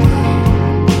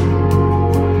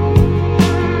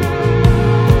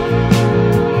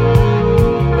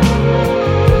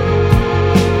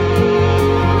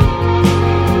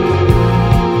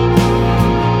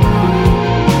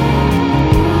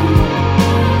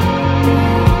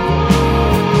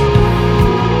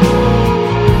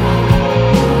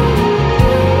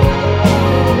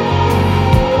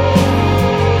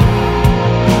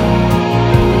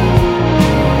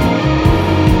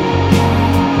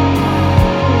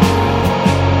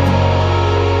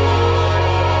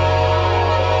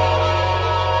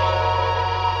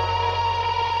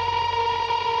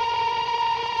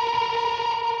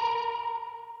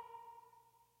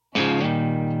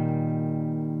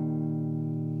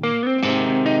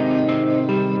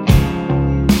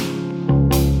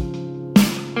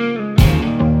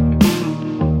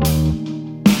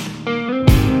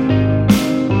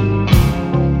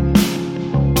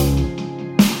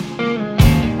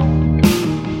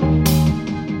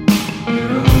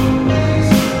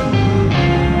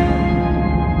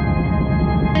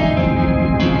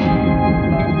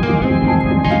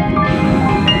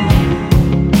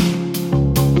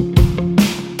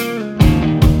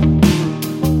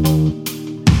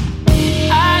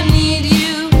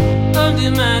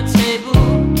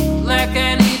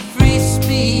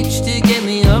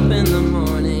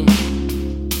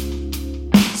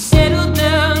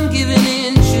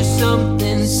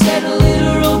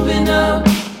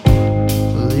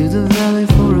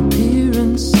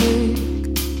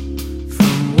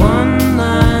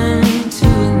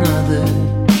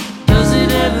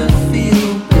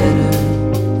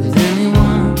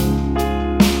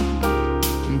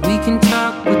can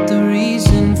talk, but the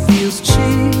reason feels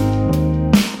cheap.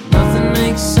 Nothing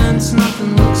makes sense,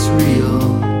 nothing looks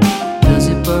real. Does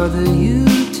it bother you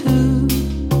too?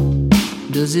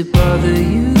 Does it bother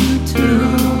you too?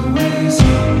 Always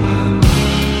on my mind.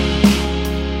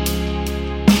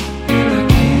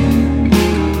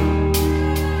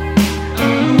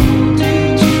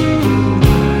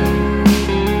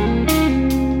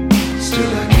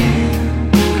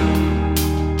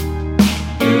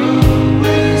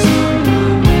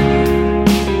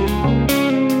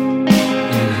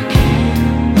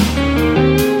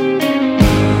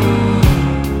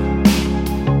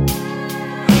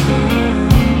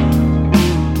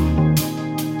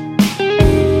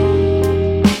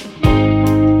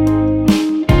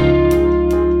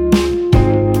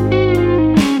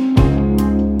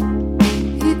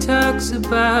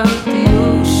 About the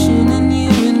ocean and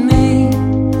you and me,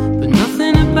 but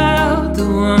nothing about the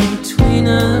one between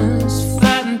us.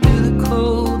 Fighting through the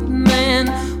cold, man.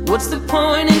 What's the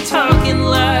point in talking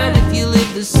light if you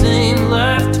live the same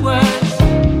life twice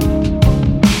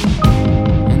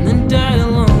and then die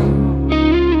alone?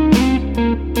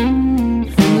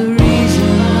 And the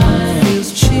reason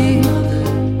feels cheap.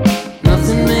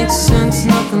 Nothing makes sense,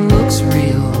 nothing looks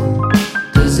real.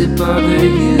 Does it bother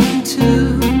you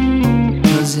too?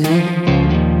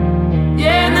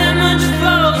 Yeah, that much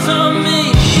falls on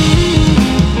me.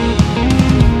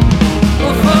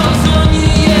 What falls on you,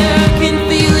 yeah, I can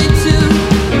feel it too.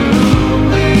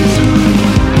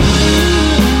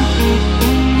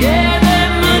 Yeah, that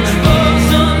much falls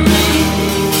on me.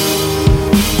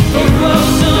 What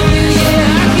falls on you,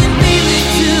 yeah, I can feel it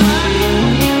too.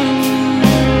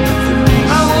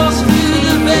 I walk through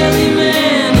the valley,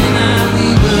 man, and I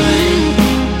leave the rain.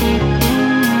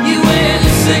 You wear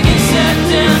the second sat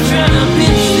down, trying to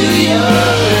pinch through your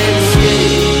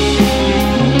landscape.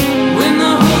 When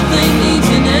the whole thing needs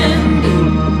an end,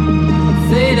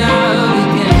 fade out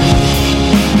again.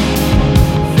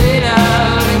 Fade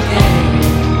out again.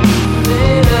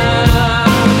 Fade out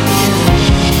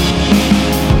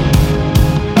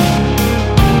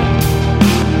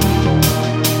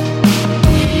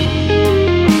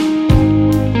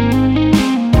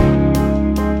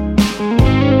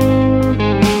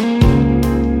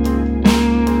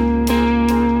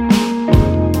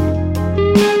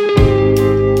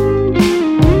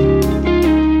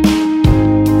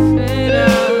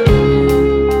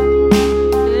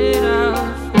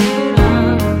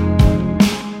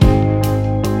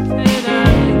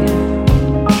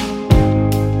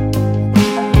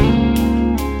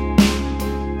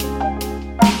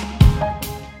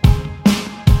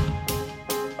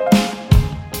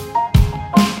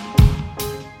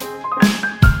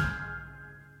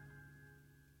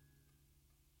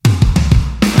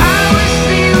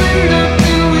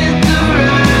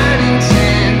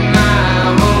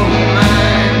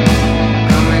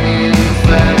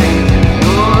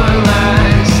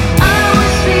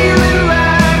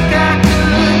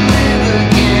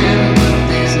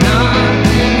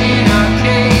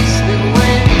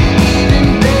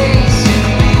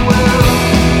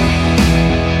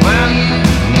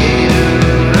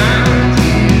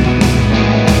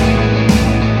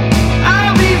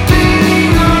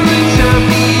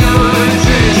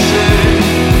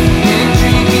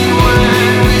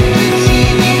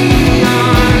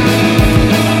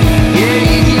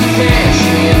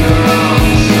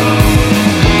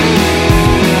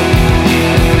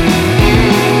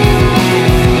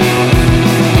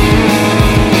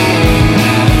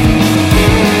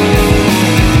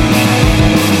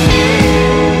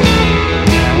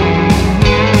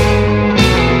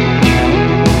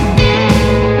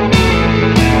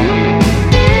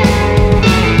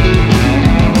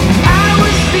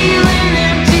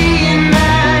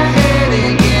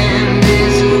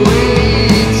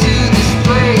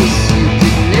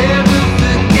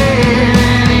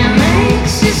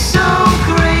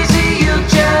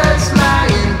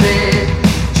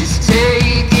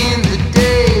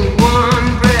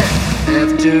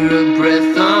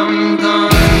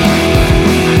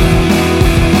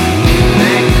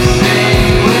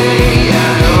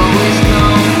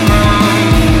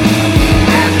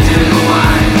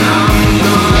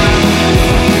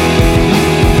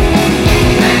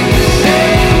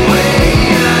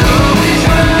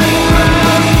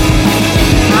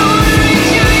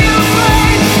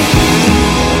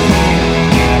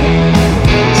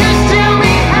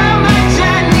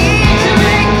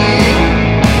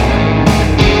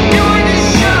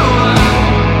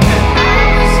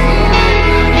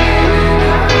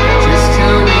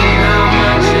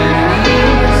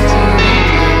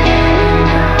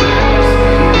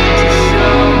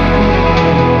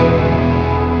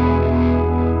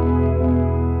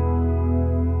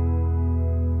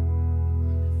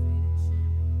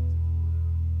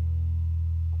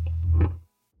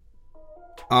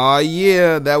Oh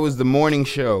yeah, that was the morning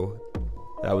show.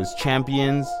 That was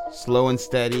Champions, Slow and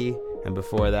Steady, and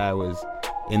before that was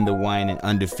In the Wine and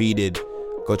Undefeated.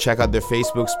 Go check out their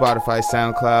Facebook, Spotify,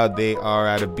 SoundCloud. They are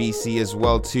out of BC as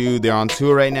well too. They're on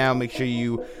tour right now. Make sure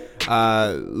you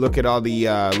look at all the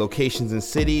locations and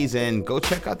cities and go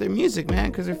check out their music, man,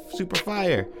 because they're super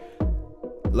fire.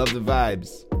 Love the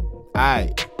vibes.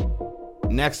 Alright,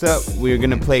 next up we're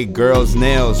gonna play Girls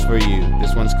Nails for you.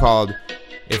 This one's called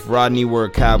If Rodney Were a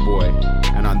Cowboy.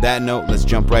 And on that note, let's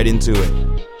jump right into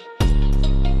it.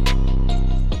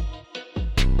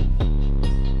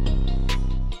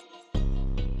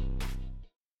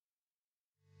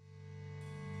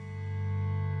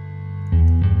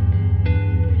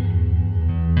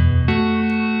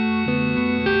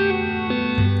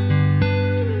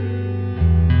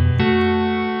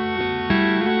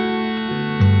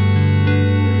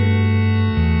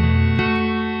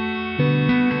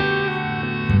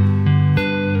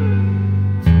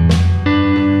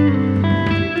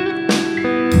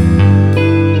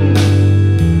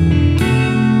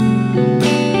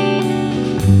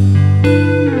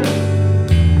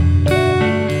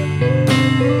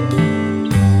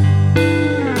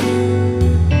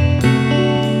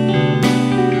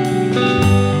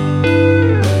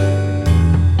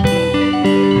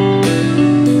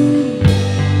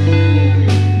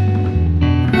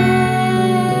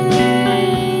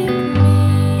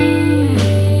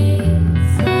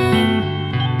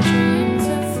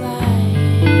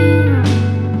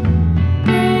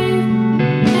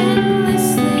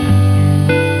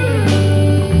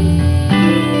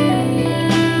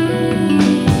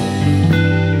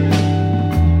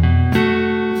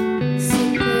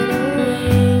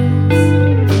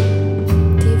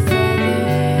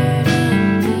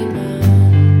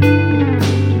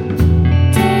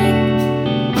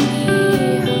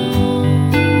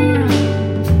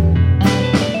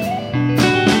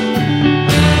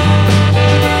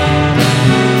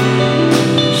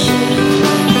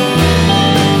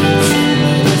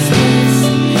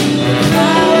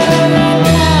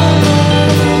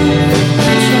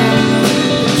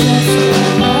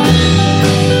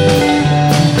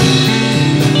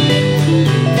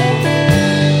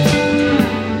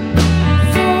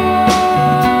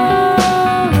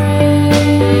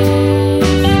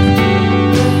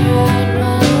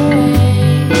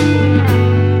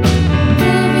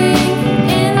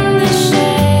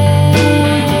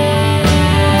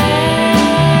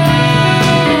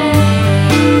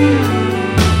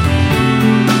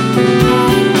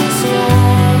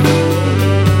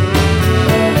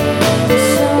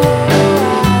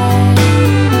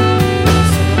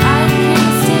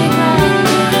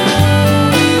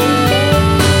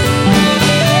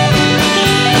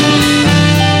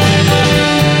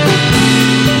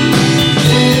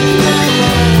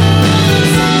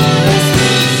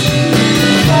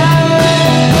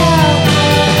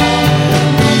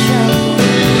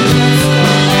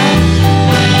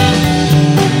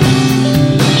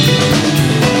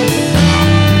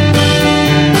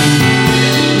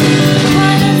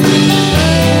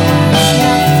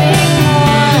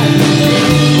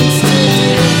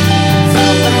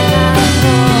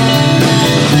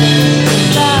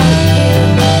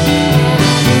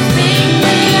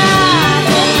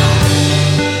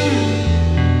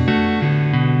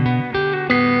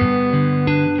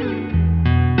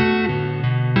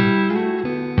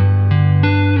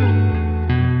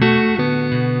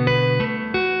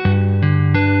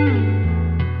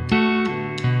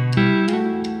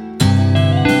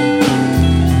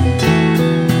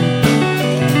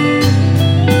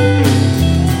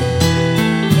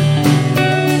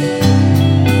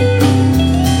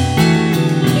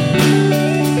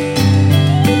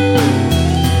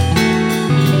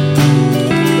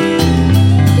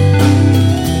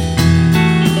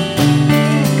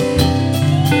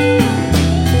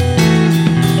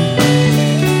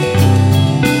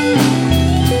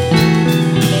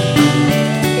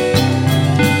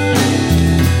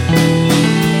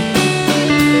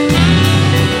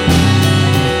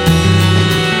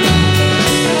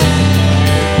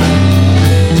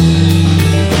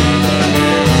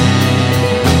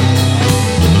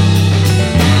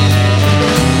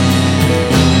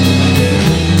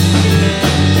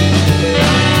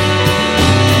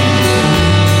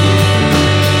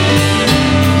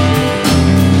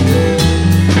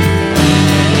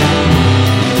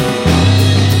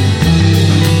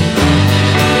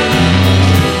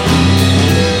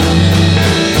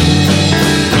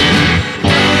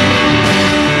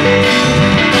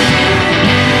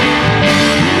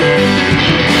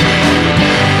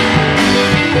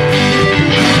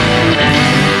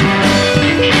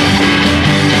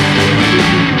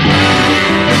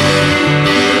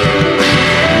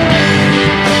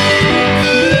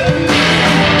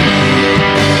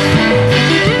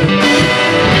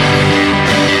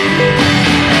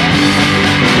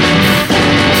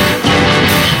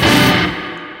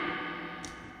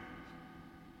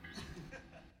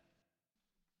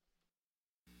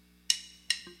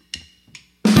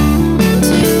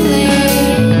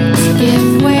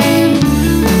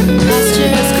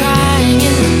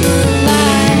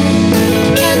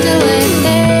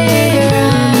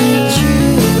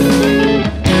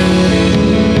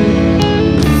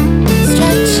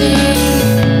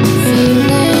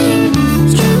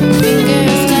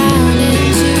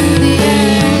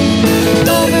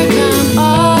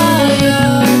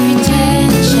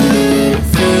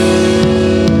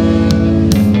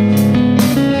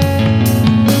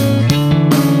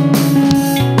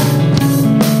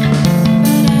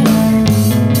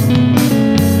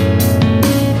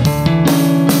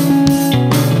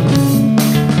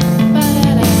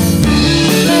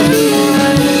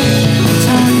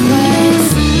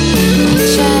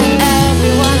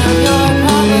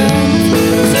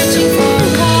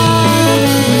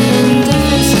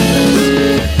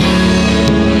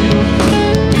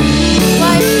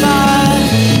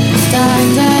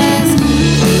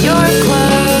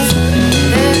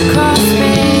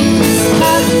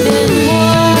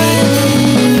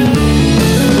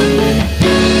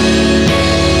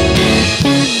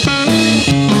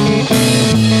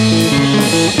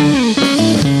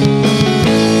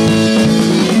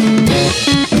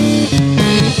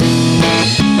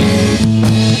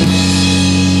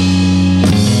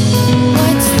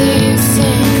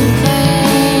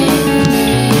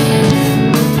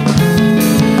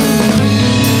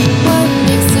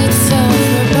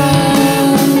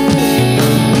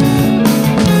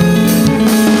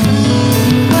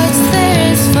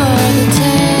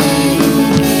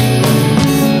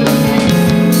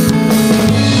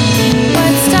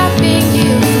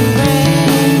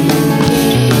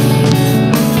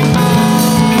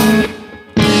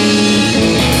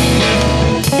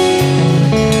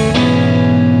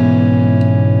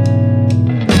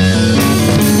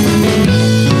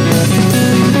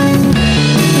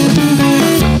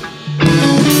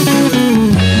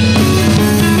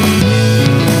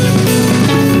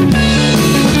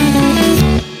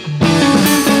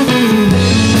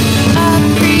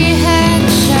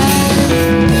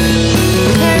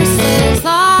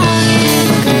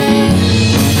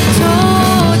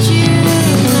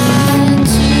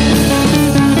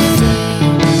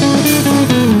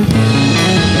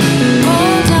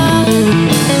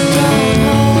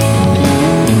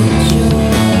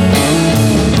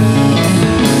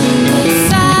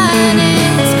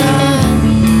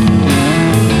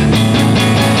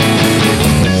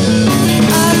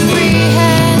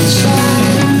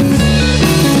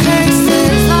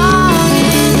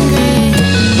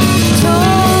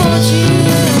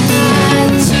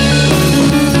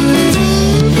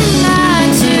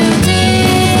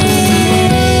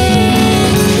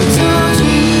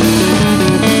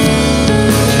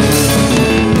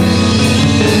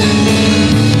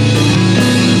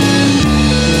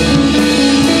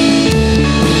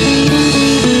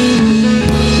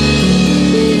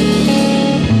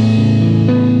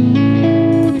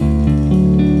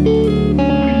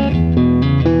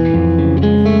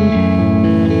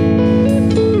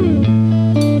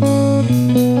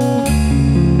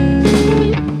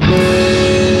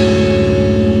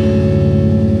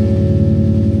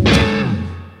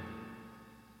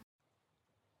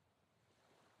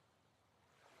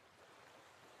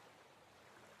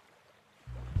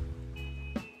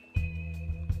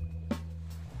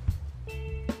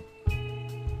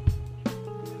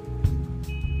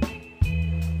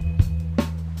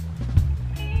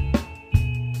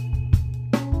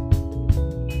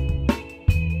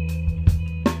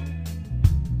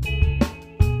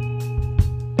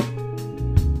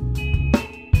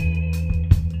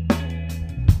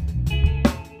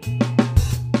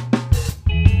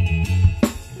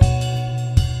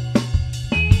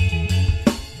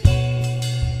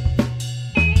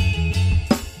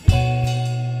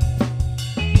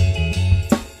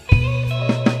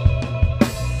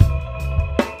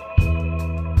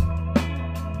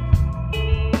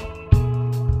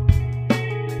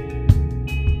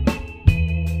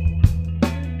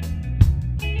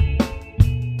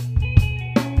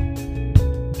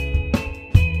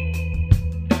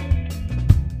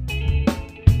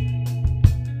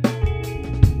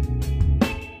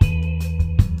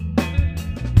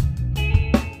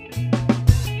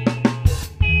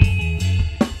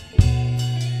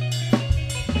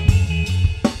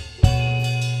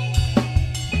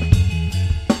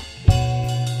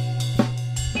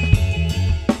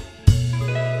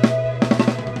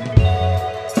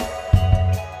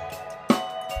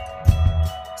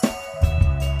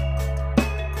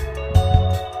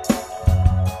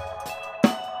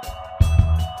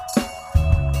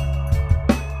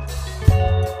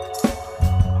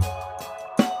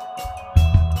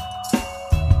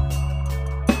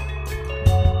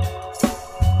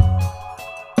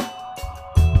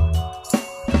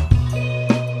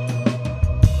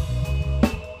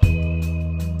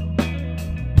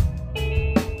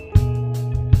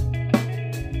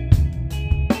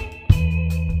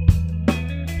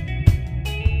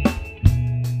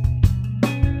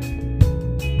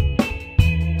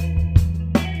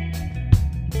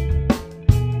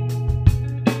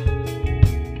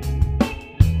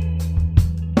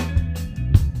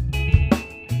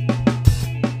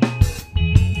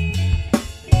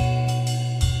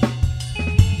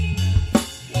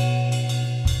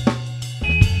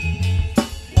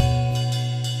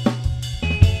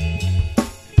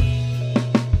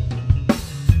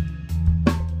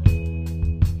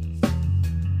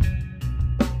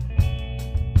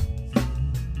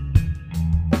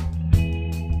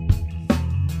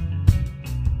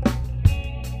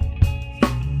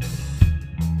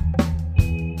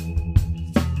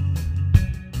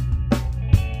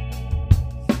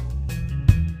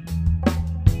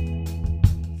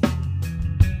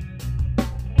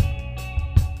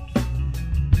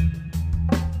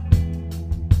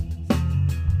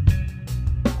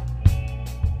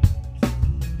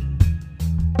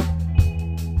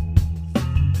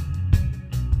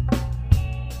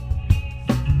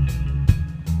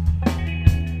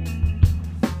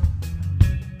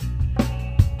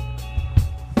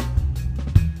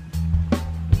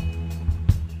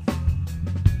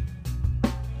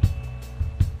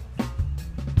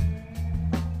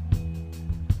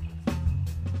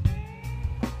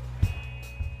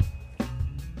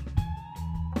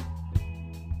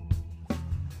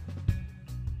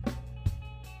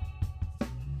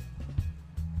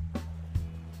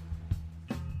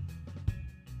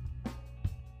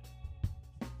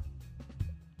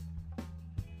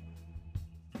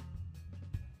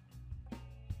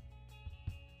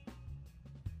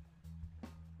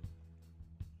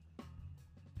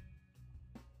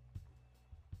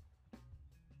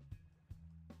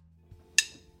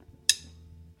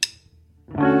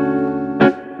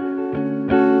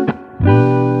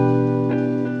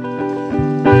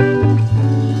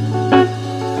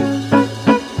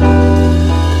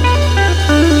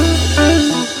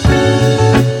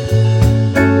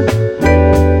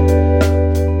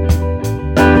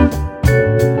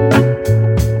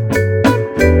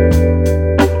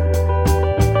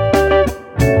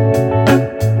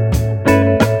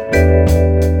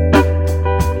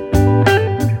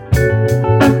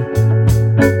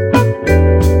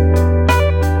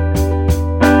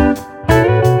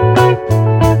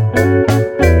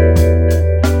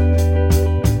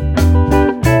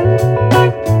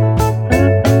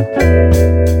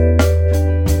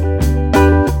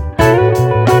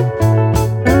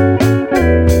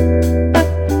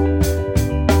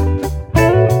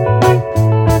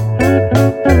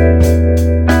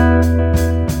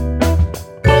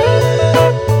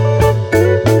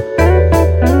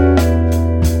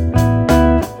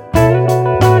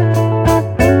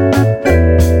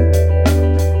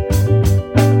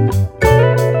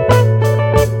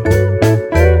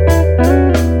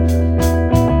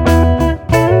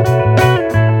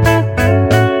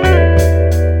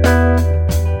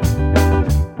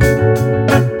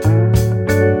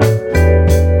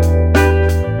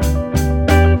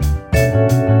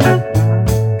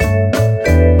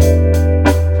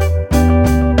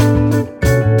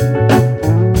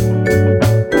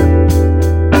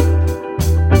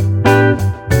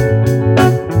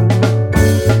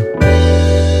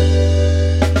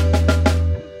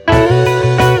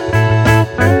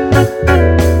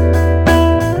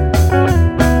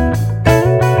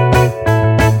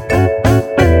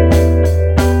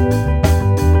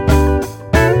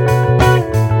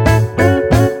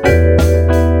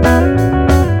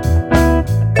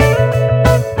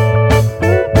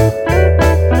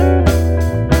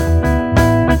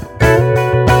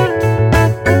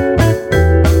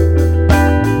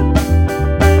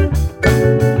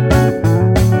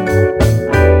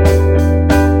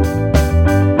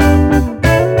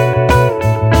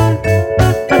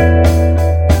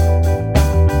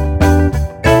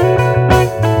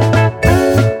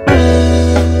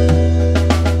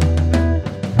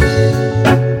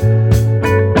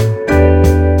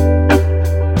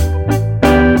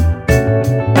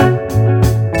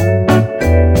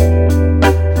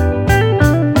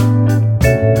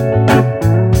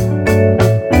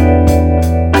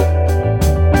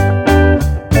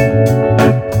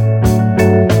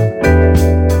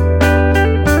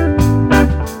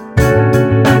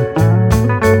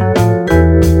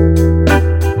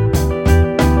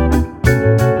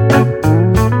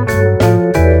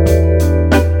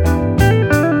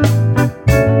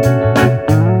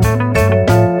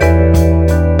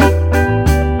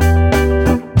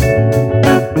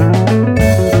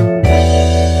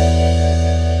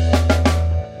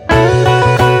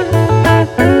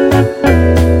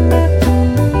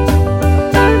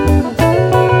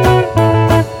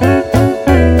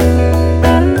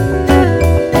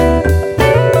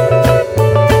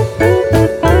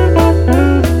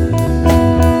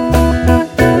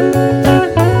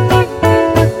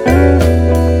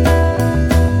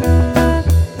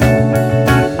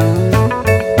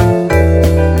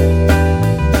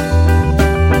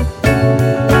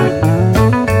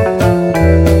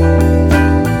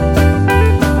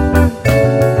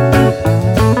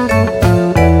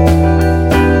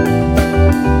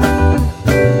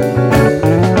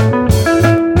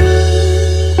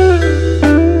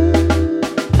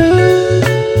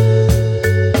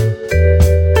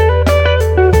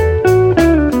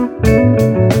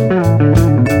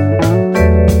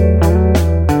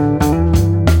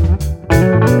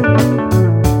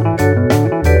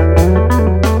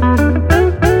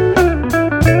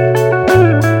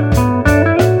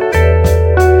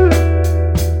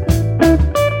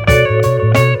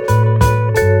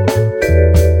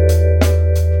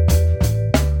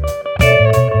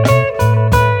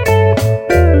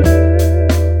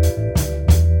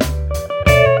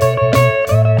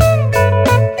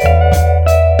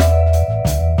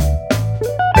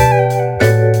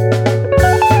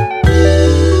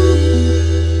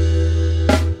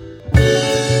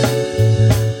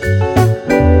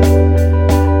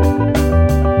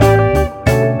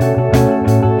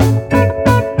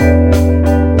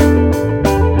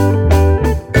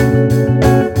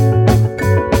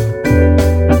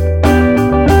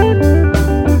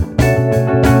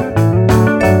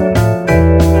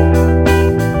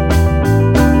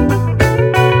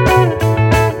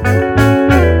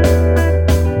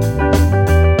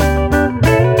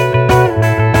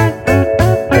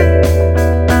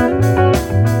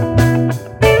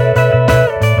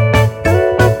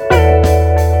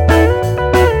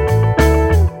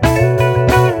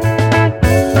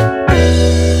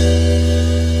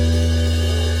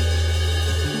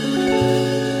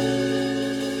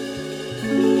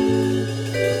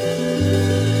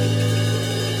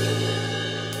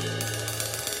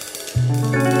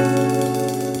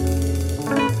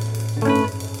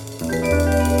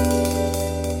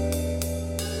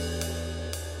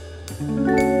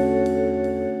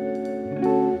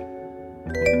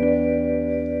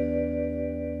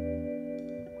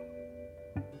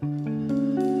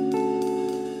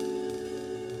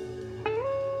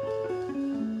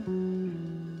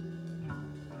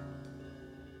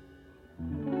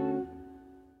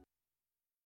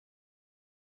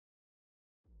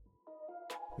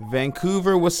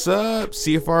 Vancouver, what's up?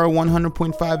 CFR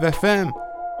 100.5 FM.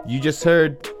 You just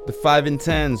heard the 5 and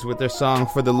 10s with their song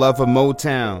For the Love of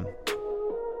Motown.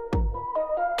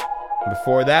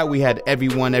 Before that, we had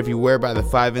Everyone Everywhere by the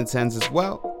 5 and 10s as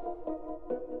well.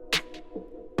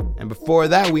 And before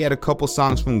that, we had a couple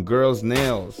songs from Girls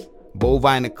Nails,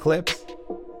 Bovine Eclipse,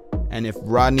 and If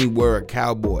Rodney Were a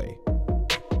Cowboy.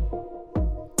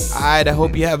 Alright, I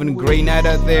hope you're having a great night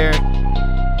out there.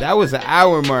 That was the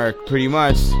hour mark, pretty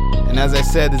much. And as I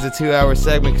said, there's a 2-hour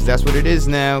segment because that's what it is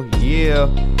now. Yeah.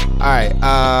 Alright,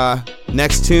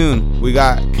 next tune, we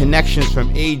got Connections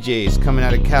from AJ's coming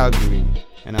out of Calgary.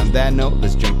 And on that note,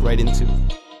 let's jump right into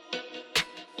it.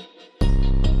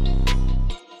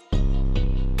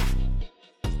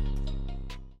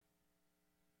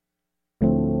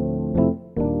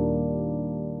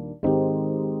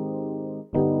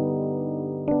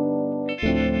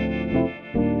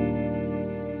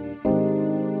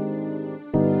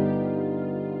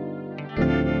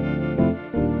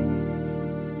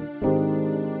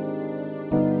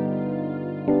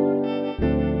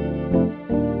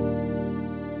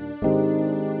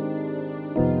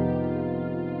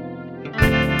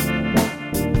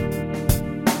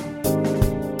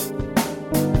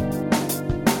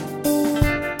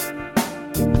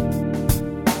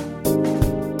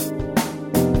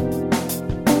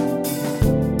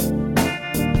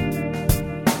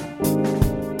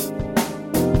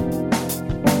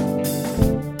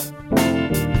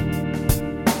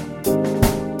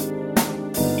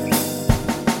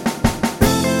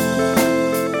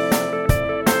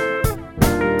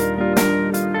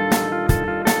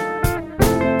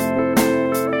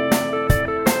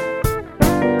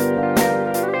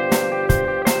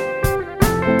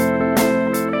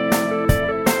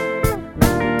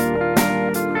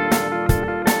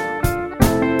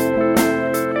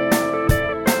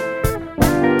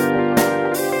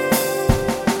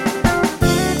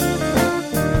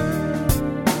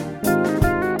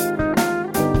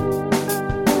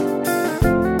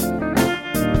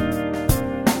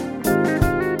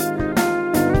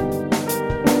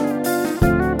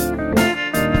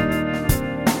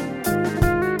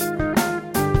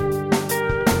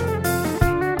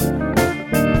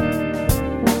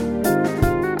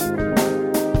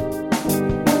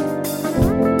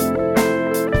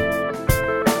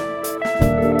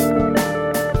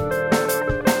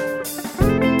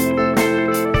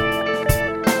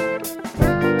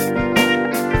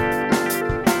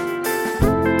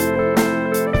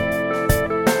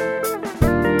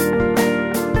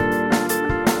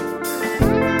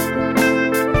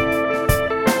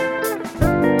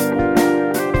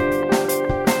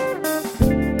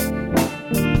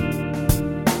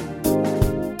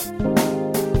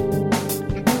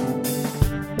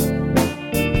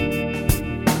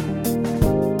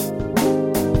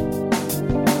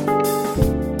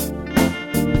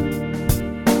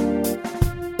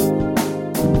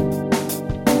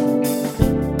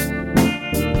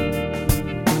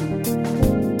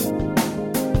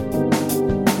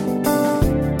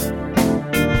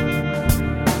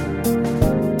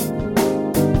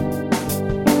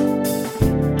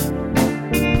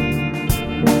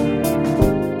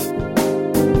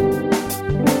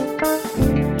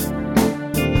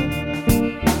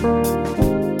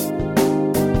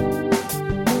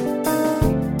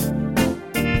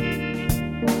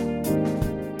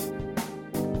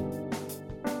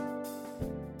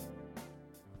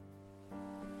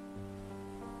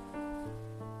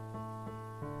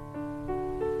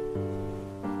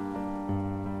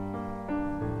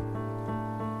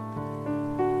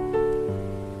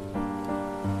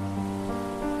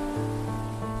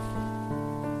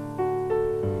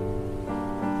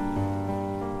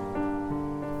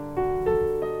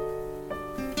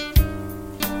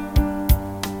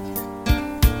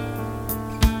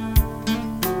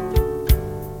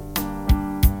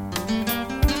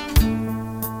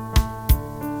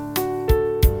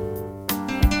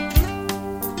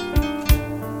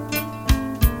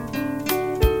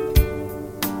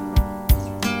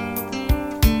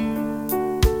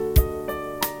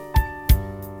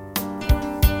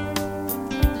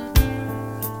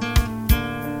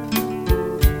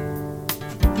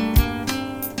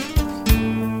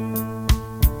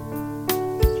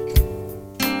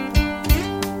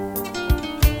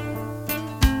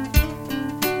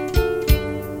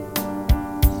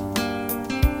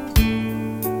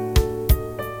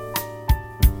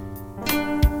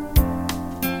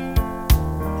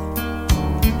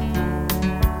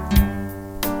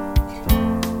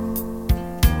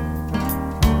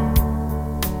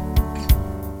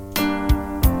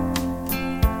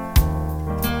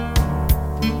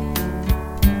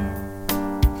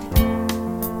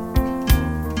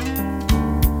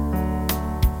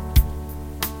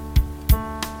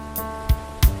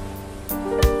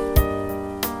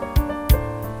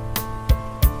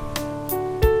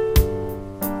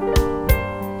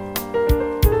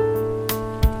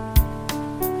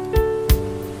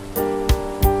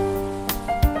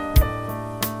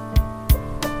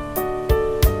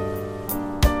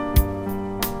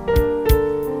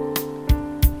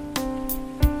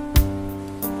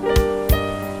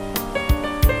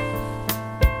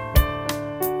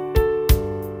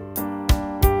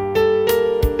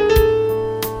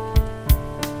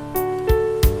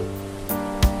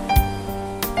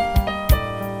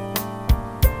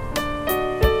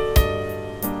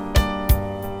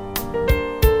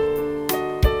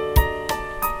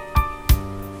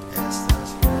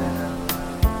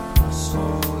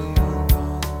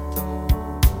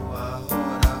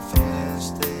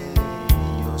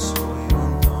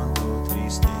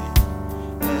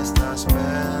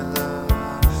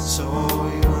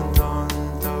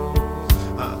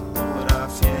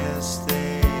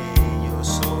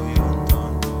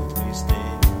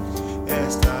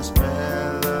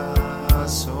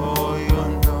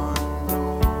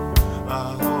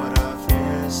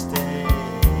 fieste.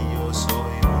 Yo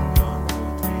soy un tonto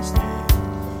triste.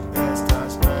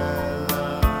 Estás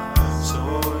bella,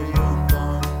 soy un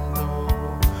tonto.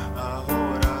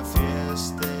 Ahora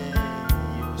fieste.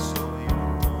 Yo soy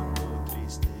un tonto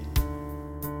triste.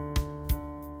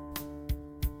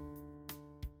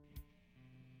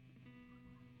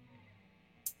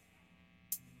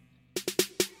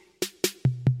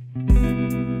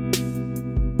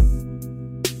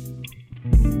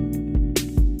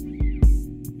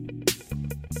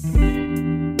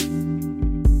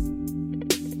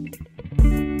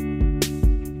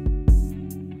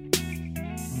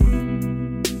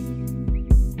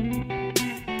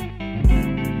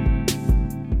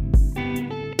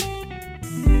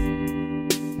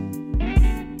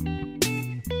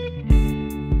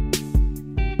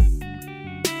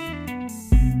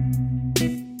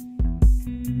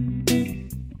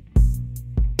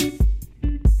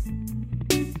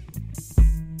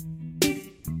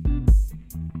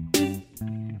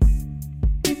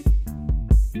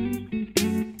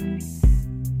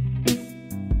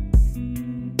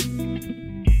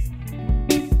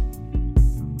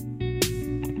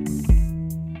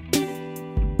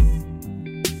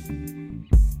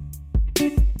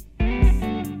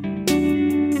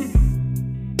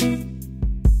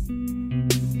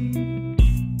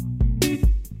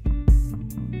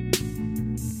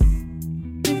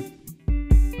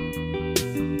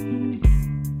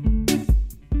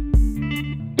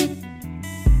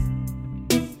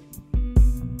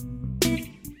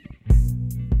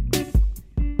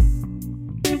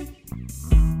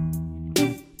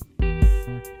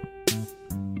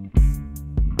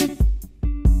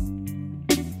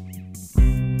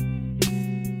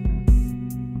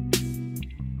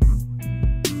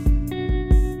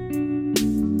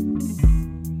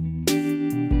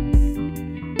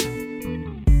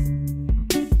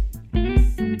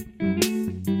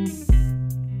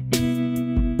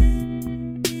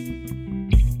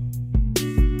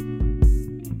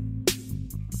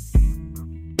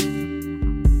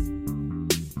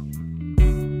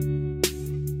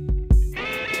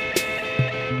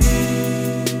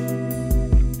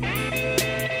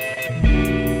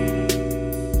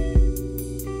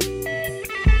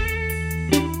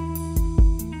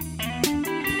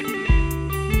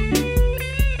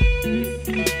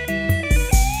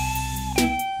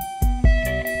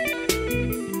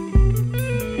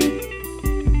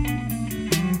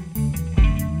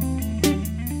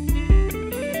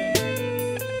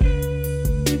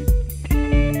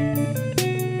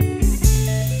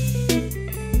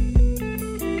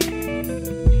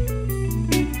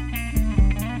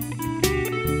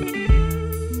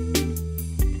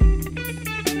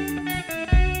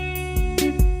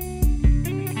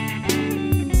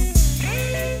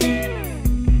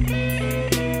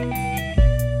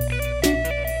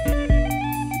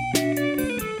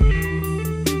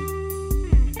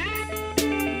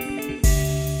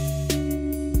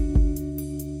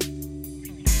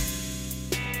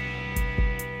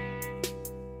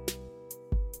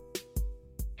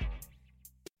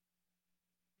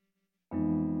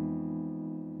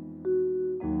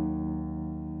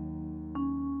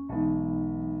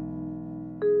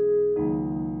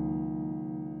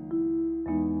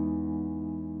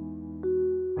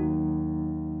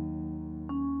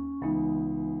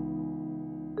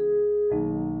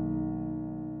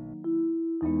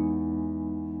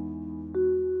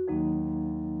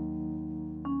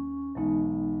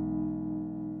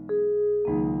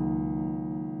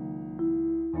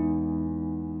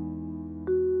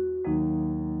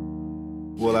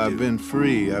 Well, I've been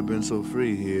free. I've been so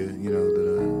free here, you know,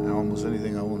 that almost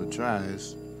anything I want to try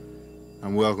is,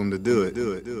 I'm welcome to do it.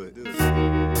 Do it.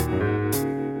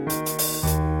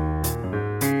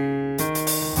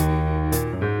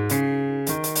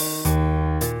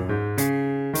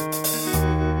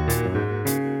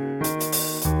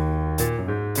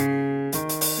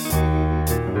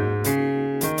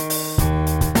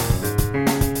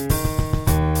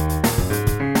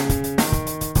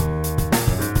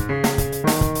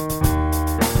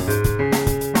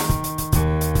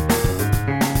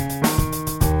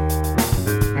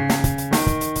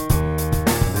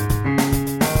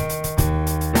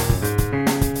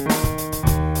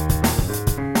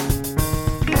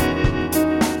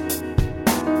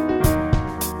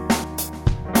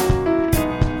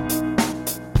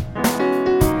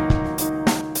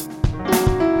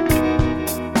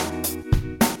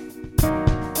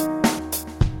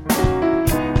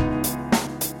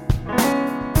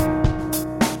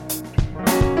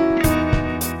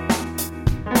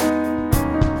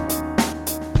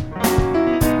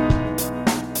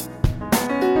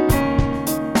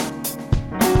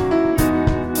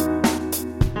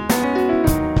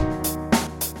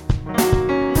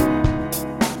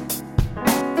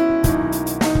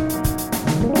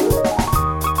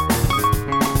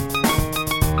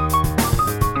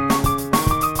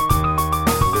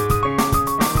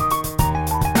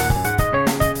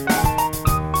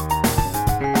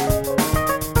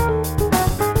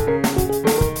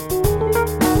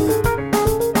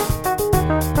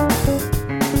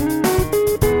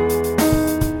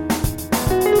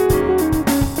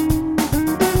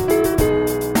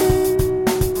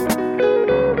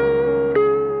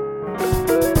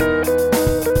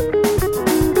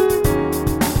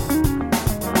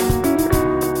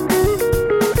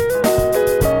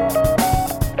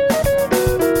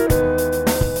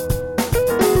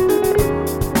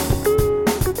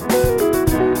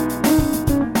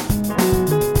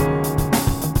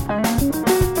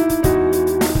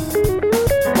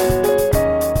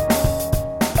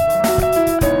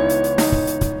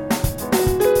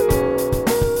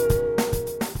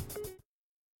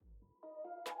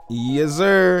 Yes,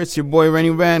 sir. It's your boy Rennie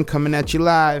Ren coming at you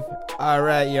live. All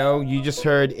right, yo. You just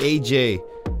heard AJ.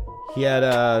 He had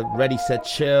a Ready, Set,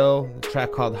 Chill, a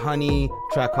track called Honey,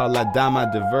 a track called La Dama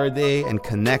de Verde, and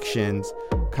Connections.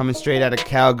 Coming straight out of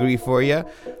Calgary for you.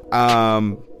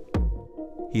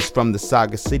 He's from the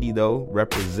Saga City, though,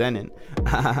 representing.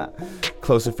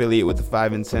 Close affiliate with the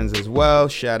 5 and 10s as well.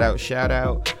 Shout out, shout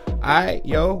out. All right,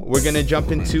 yo. We're going to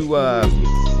jump into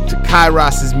to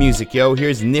Kairos's music, yo.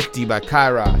 Here's Nifty by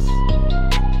Kairos.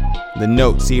 The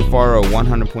Note, CFRO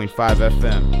 100.5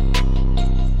 FM.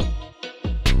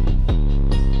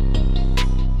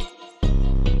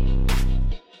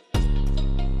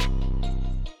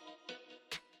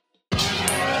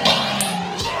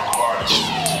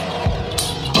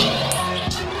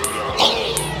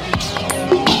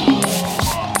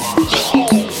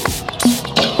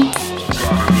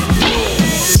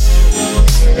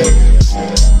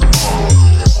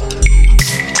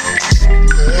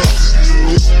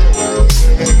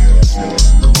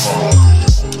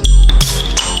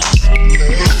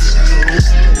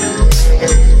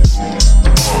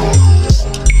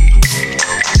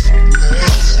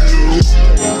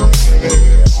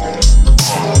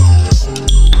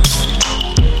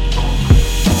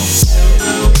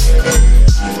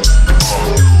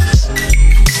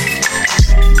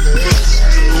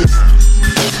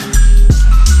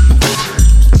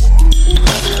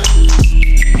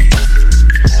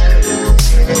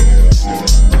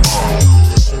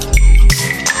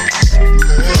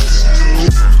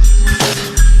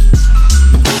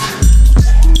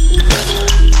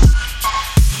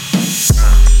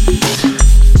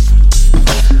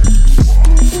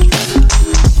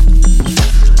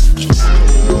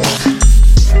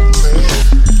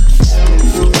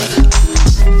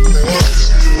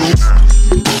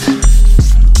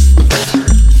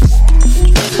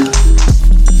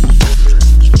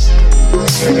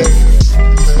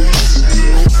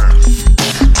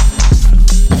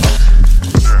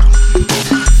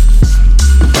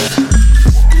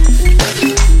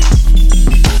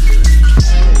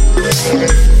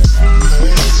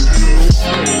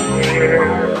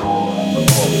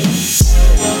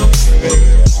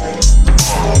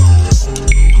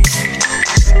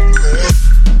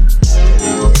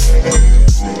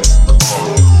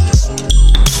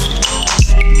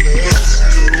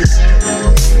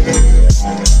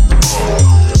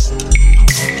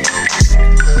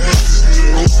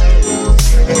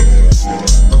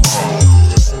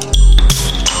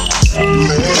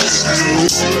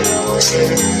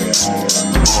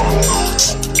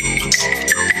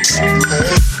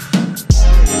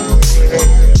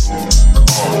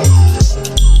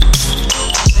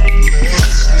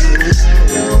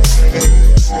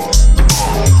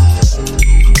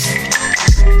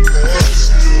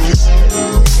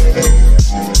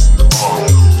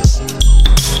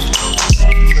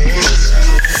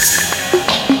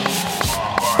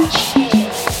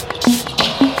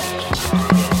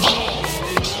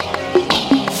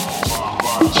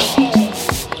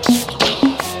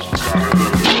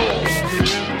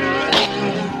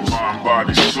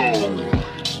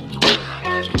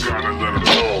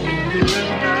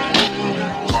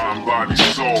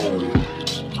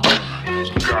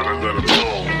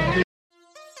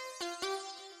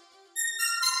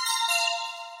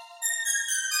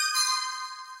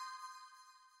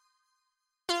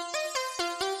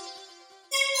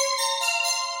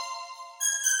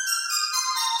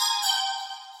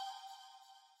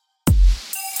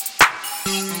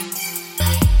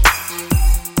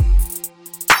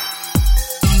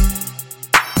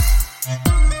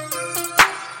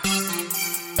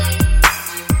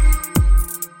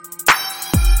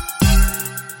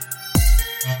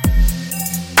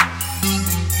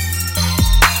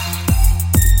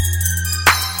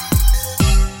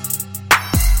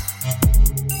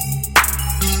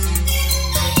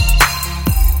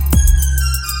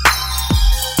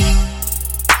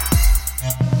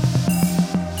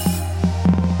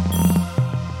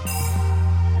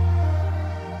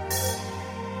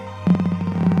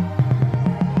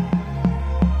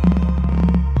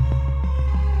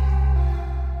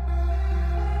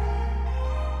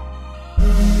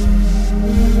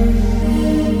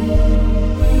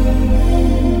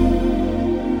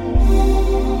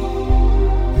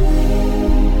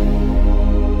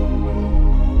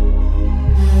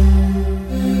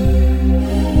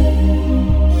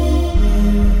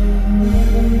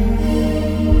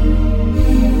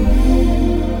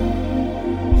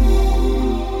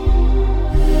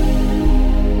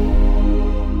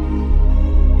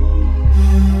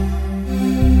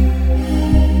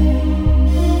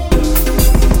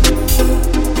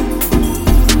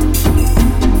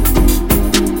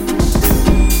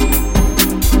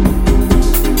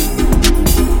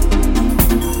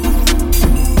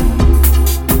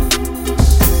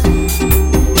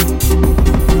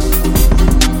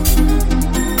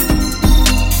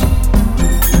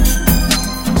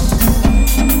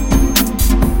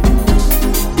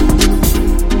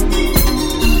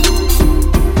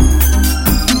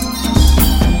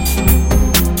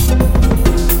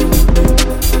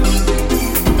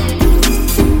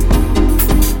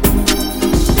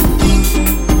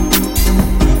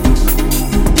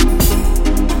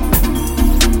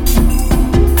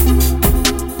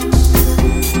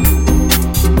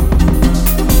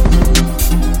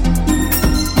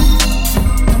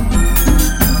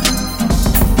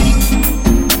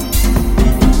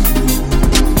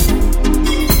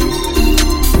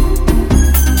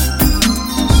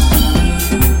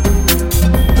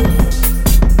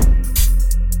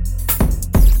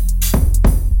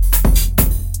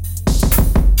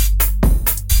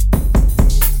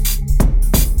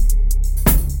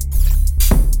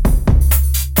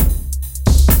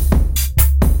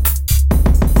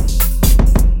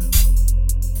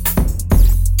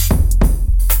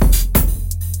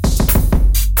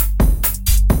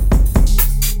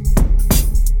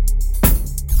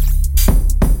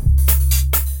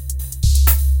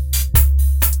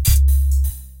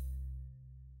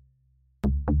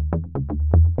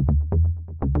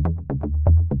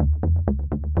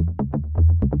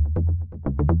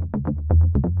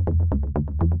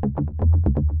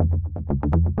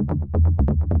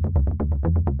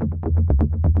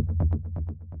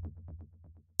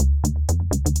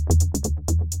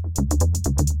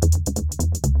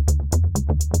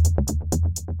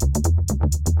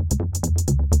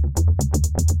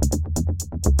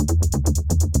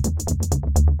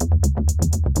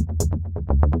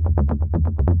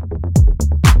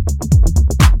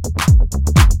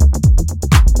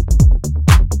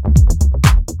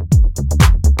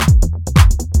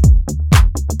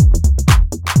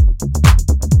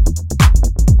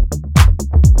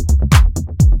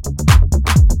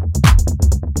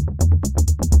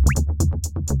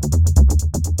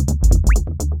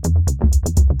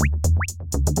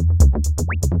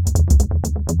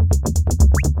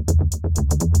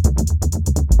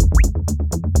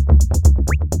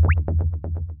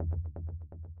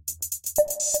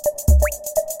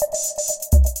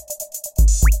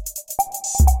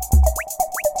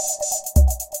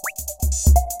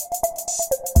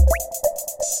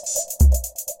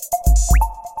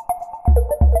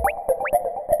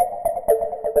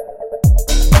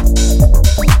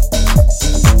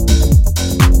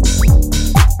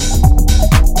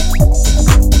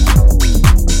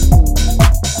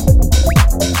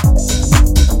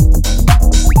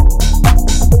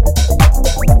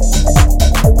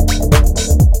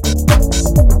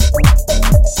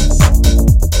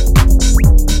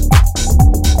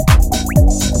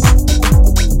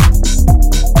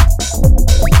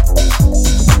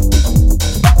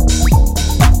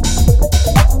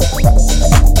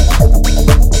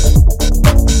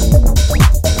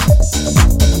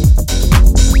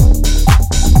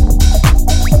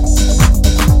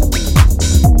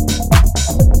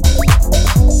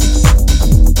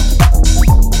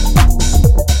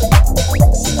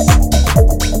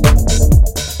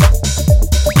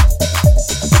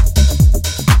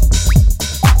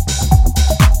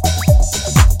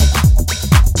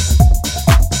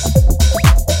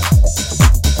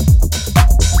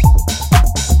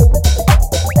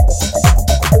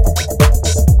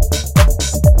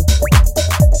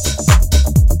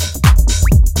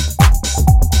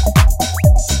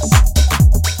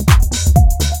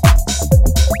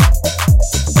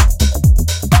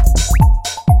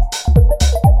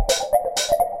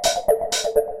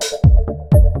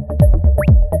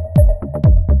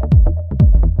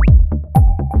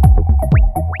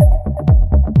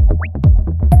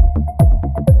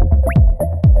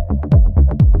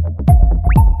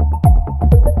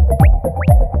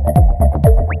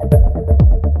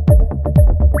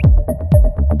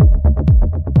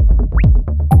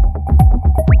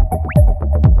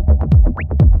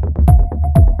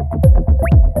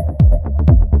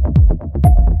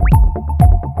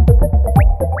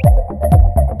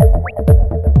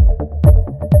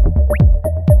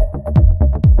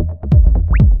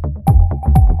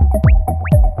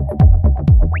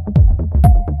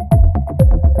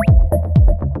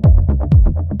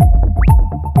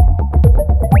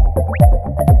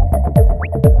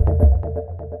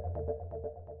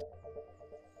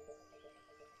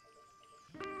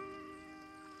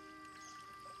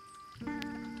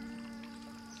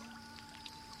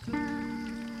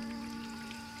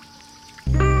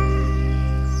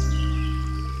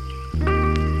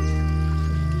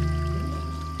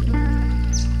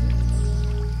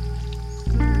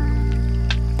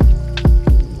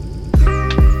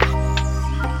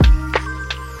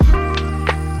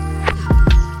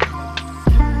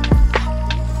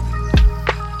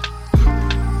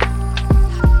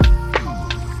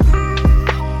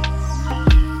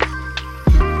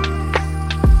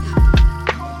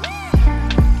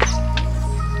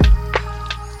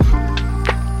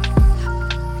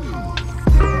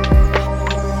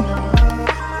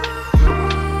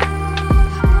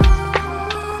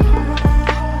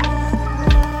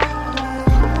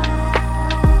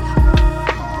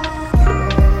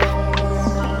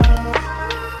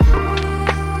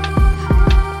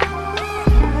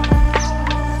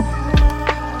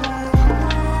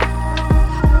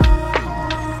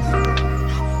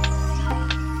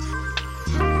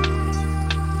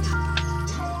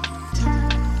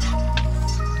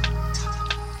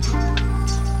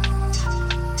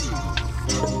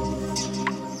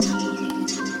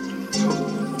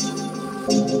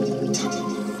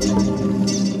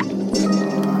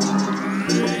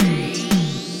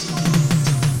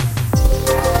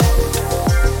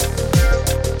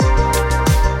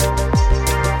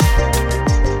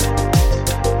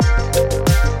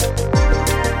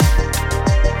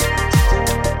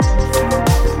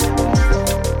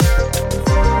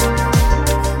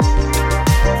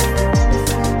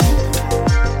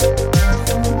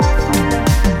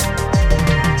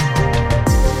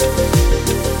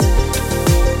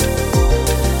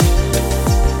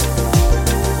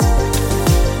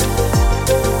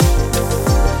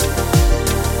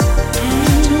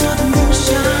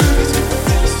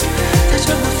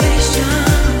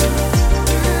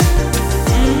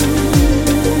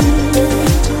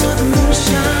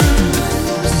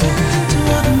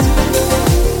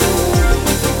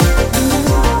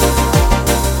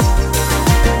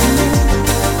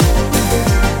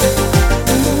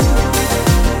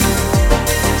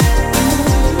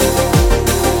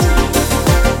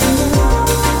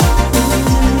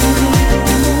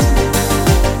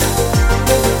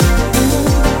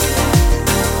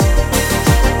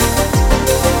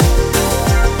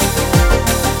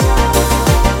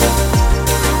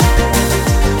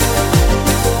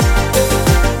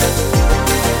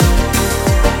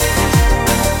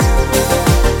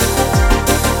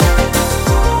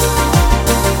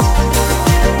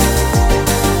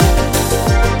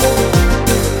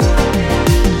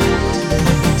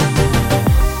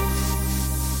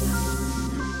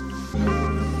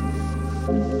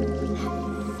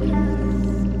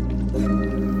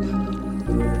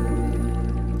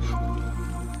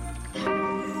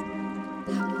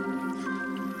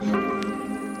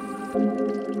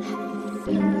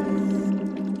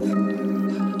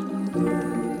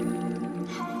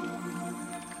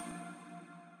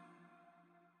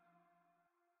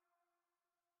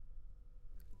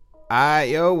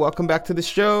 Yo, welcome back to the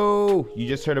show. You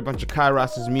just heard a bunch of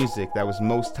Kairos's music. That was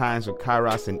Most Times with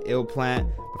Kairos and Ill Plant.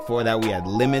 Before that, we had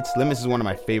Limits. Limits is one of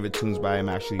my favorite tunes by him,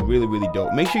 actually. Really, really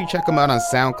dope. Make sure you check him out on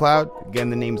SoundCloud. Again,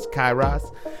 the name is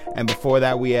Kairos. And before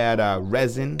that, we had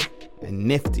Resin and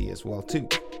Nifty as well, too.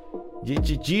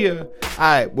 Yeah.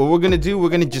 Alright, what we're gonna do, we're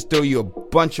gonna just throw you a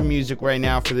bunch of music right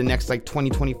now for the next like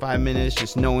 20-25 minutes.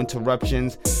 Just no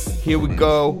interruptions. Here we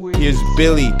go. Here's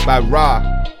Billy by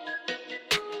Raw.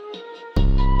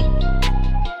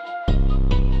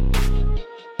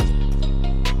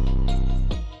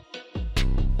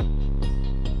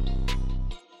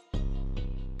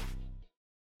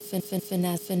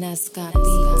 Finesse got beats.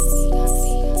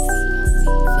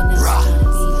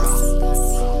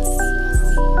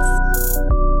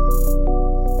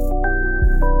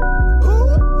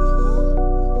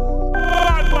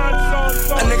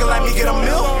 A nigga like me get a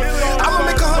mill. I'ma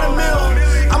make 100 mil.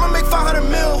 I'ma make 500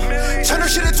 mil. Turn that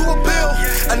shit into a bill.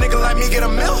 A nigga like me get a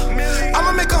mill.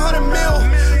 I'ma make 100 mil.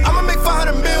 I'ma make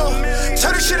 500 mil.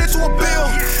 Turn that shit into a bill.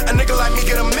 A nigga like me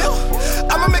get a mill.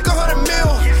 I'ma make 100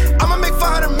 mil. I'ma make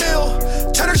 500 mil.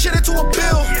 Turn that shit into a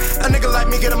bill. A nigga like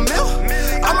me get a mill.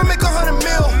 I'ma make 100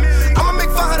 mil. I'ma make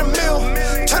 500 mil.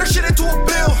 Turn that shit into a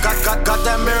bill. Got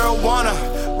that marijuana.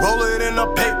 Roll it in a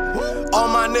paper. All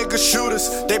my niggas shooters,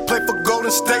 they play for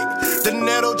Golden State. The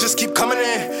netto just keep coming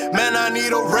in, man, I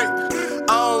need a rate.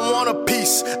 I don't want a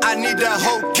piece, I need that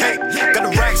whole cake. Got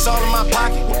the racks all in my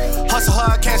pocket, hustle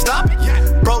hard, can't stop it.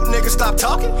 Broke niggas stop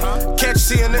talking, can't you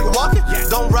see a nigga walking?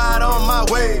 Don't ride on my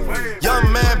wave,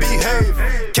 young man behave.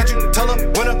 Can't you tell a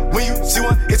winner when you see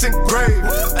one, it's engraved.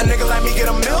 A nigga like me get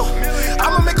a mill,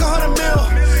 I'ma make 100 mil.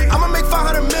 I'ma make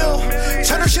 500 mil,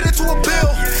 turn that shit into a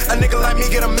bill. A nigga like me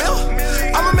get a mill,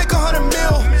 I'ma make 100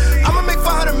 mil. I'ma make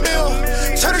 500 mil,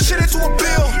 turn that shit into a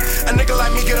bill. A nigga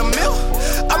like me get a mill,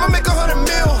 I'ma make 100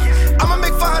 mil. I'ma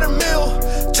make 500 mil,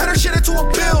 turn that shit into a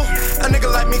bill. A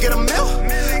nigga like me get a mill,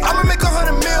 I'ma make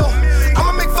 100 mil.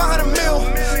 I'ma make 500 mil,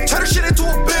 turn that shit into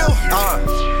a bill.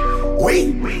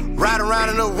 We ride around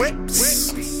in the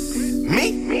whips.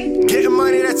 Me getting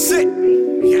money, that's it.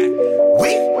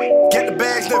 We get the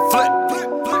bags, then flip.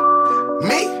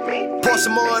 Me pour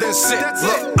some more, then sip.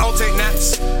 Look, I don't take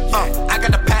naps. I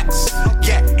got the packs.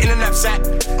 Yeah, in the knapsack.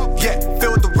 Yeah,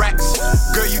 filled with the racks.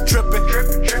 Girl, you trippin'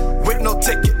 with no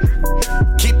ticket.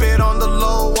 Keep it on the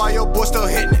low while your boy still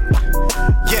hitting it.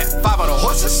 Yeah, 5 on the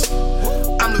horses.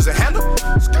 I'm losing handle.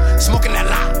 Smoking that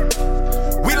loud.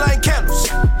 We lighting candles.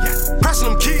 Pressing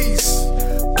them keys.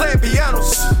 Playing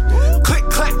pianos. Click,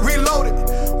 clack, reloaded.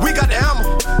 We got the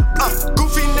ammo.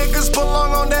 Goofy niggas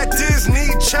belong on that Disney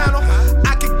Channel.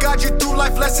 I can guide you through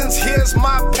life lessons, here's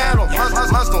my panel.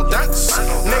 Mines don't dance,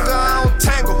 nigga, I don't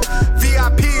tangle.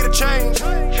 VIP to change,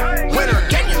 winner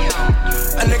again.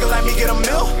 A nigga like me get a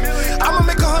mill, I'ma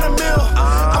make 100 mil.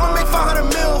 I'ma make 500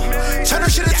 mil, turn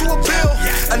that shit into a bill.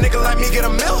 A nigga like me get a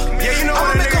mill, yeah, you know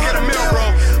I'ma make 100 mil, bro.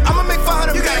 I'ma make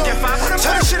 500 mil,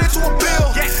 turn that shit into a bill.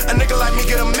 A nigga like me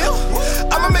get a mill,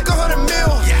 I'ma make 100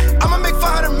 mil. I'ma make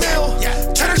 500 mil,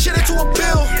 turn that shit into a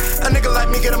bill. A nigga like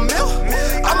me get a mill,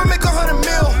 I'ma make 100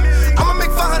 mil. I'ma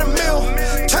make 500 mil,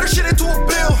 turn that shit into a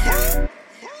bill.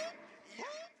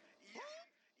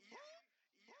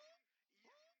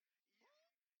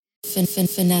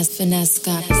 Finesse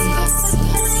got beats.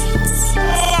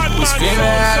 We screaming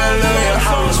hallelujah,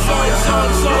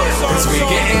 cause we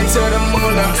get into the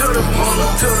moolah.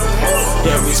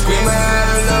 Yeah, we screaming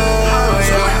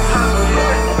hallelujah,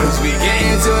 cause we get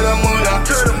into the moolah.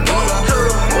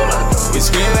 We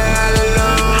screaming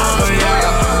hallelujah,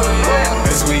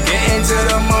 cause we get into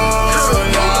the moolah.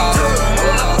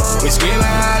 We screaming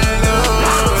hallelujah,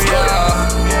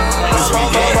 cause we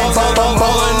get into the moolah.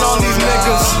 Ballin' on these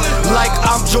niggas like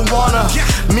I'm Joanna.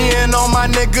 Me and all my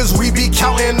niggas, we be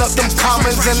counting up them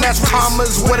commas, and that's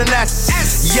commas with an S.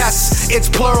 Yes, it's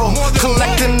plural.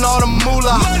 Collecting all the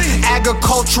moolah,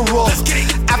 agricultural.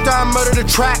 After I murder the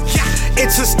track,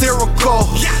 it's hysterical.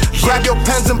 Grab your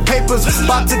pens and papers,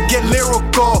 about to get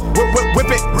lyrical.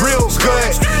 Whip it real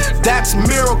good, that's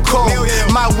miracle.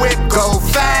 My whip go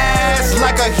fast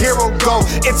like a hero go.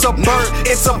 It's a bird,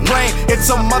 it's a plane, it's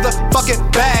a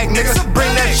motherfucking bag, nigga.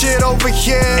 Bring that shit over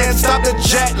here and stop the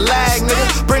jet lag,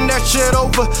 nigga. Bring that shit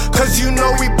over, cause you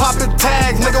know we pop the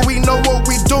tags, nigga. We know what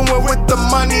we doing with the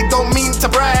money, don't mean to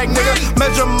brag, nigga.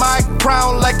 Measure my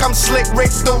crown like I'm Slick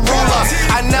Rick the ruler.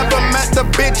 I never met the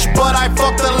bitch, but I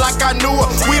fucked her like I knew her.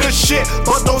 We the shit,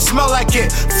 but don't smell like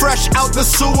it. Fresh out the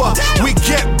sewer. We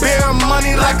get beer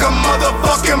money like a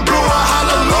motherfucking brewer.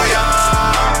 Hallelujah.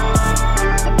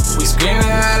 We screaming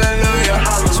hallelujah,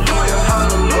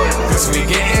 cause we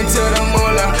get into the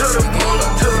moolah.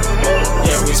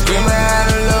 Yeah, we screaming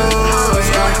hallelujah.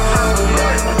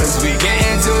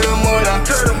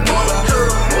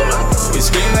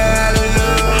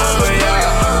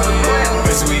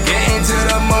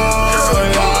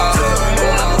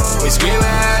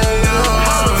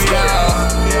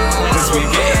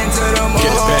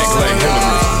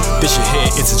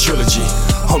 trilogy.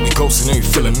 Holy Ghost and you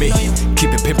feeling me.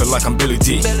 Keep it pimpin' like I'm Billy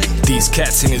D. These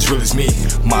cats ain't as real as me.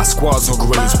 My squad's all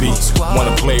gorillas be.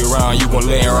 Wanna play around, you gon'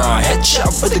 lay around.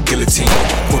 Headshot with the guillotine.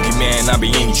 Boogeyman, I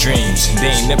be in your dreams.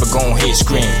 They ain't never gon' hear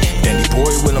scream. Dandy boy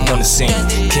when I'm on the scene.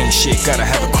 King shit, gotta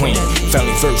have a queen.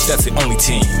 Family first, that's the only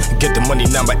team. Get the money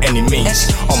now by any means.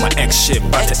 On my ex shit,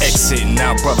 bout to exit.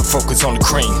 Now brother focus on the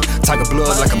cream. Tiger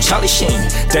blood like I'm Charlie Sheen.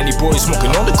 Dandy boy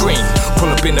smoking on the green.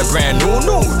 Pull up in a brand new.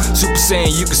 Super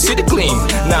Saiyan, you can see the gleam.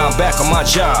 Now I'm back on my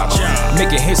job,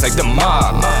 making hits like the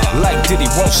mob. Like Diddy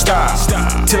won't stop,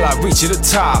 till I reach the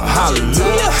top.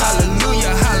 Hallelujah,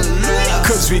 hallelujah, hallelujah.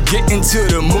 Cause we getting to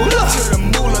the moolah.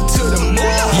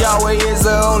 Yahweh is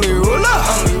the only ruler.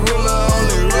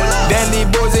 Dandy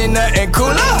boys ain't nothing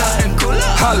cooler.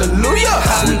 Hallelujah,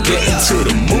 we getting to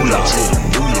the moolah.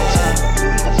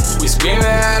 We screaming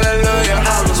hallelujah,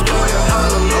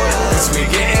 cause we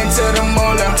getting to the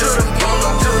moolah.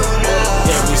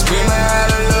 Yeah, we screaming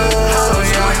hallelujah,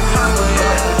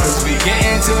 cause we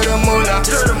getting to the moolah.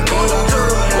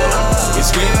 We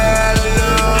screaming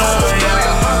hallelujah,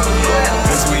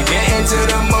 cause we getting to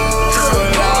the moolah.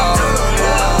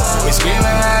 We screaming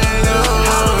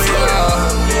hallelujah,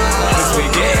 cause we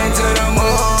getting to the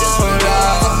moolah.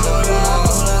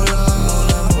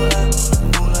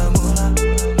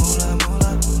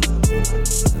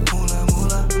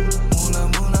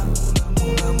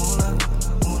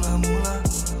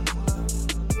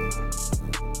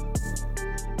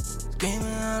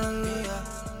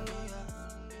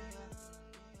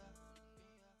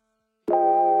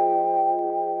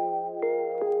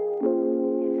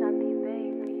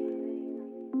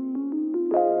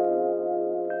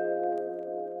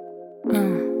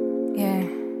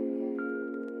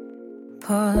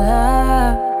 Pull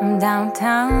up, I'm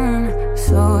downtown,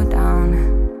 slow down.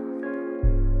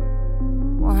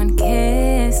 One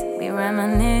kiss, we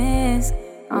reminisce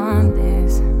on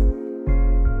this.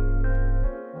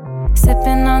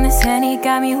 Sipping on this Henny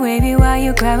got me wavy while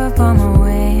you grab up on my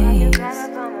waist.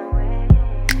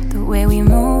 The way we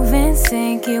move and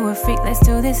sync, you a freak, let's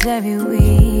do this every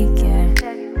week, yeah.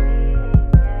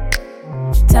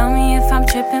 Tell me if I'm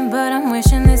tripping, but I'm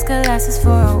wishing this could last us for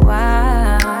a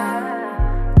while.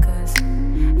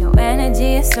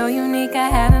 Energy is so unique, I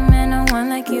haven't met no one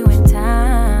like you in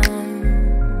time.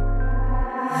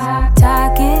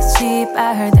 Talk is cheap,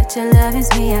 I heard that your love is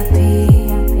VIP,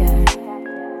 yeah.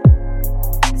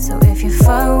 So if you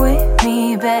fuck with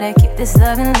me, better keep this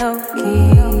loving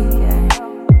low-key, yeah.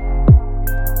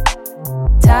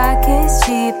 Talk is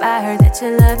cheap, I heard that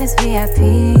your love is VIP,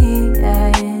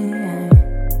 yeah,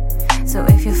 yeah. So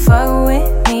if you fuck with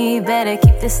me, better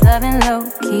keep this loving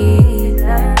low-key,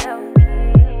 yeah.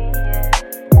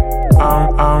 I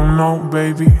don't know,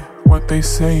 baby, what they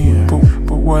saying,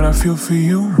 but what I feel for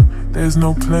you, there's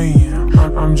no playing.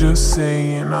 I'm just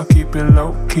saying, I'll keep it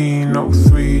low key, no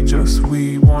 3, just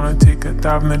we wanna take a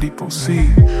dive in the deep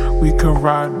sea. We could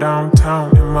ride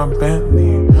downtown in my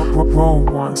Bentley, roll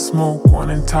one, smoke one,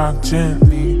 and talk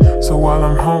gently. So while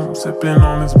I'm home sipping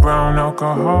on this brown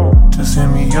alcohol, just hit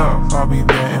me up, I'll be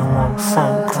there in one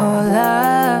phone call. Pull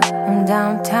up, I'm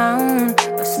downtown,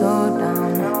 but slow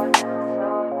down.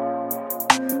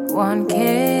 One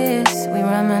kiss, we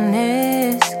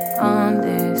reminisce on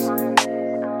this.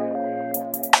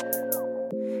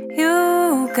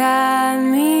 You got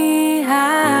me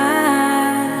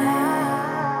high.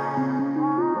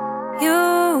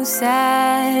 You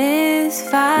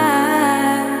satisfy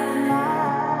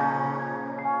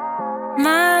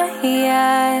my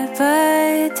appetite.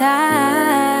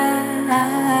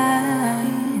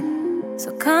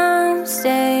 So come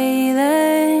stay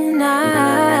the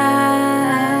night.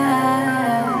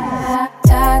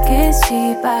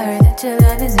 Cheap, I heard that your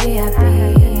love is VIP,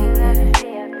 yeah.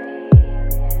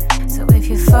 So if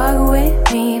you fuck with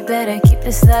me, better keep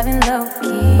this loving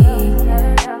low-key,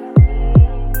 yeah.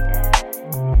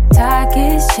 Talk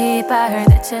is cheap, I heard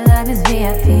that your love is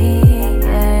VIP,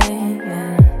 yeah,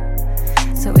 yeah.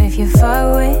 So if you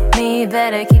fuck with me,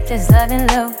 better keep this loving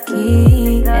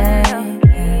low-key, yeah.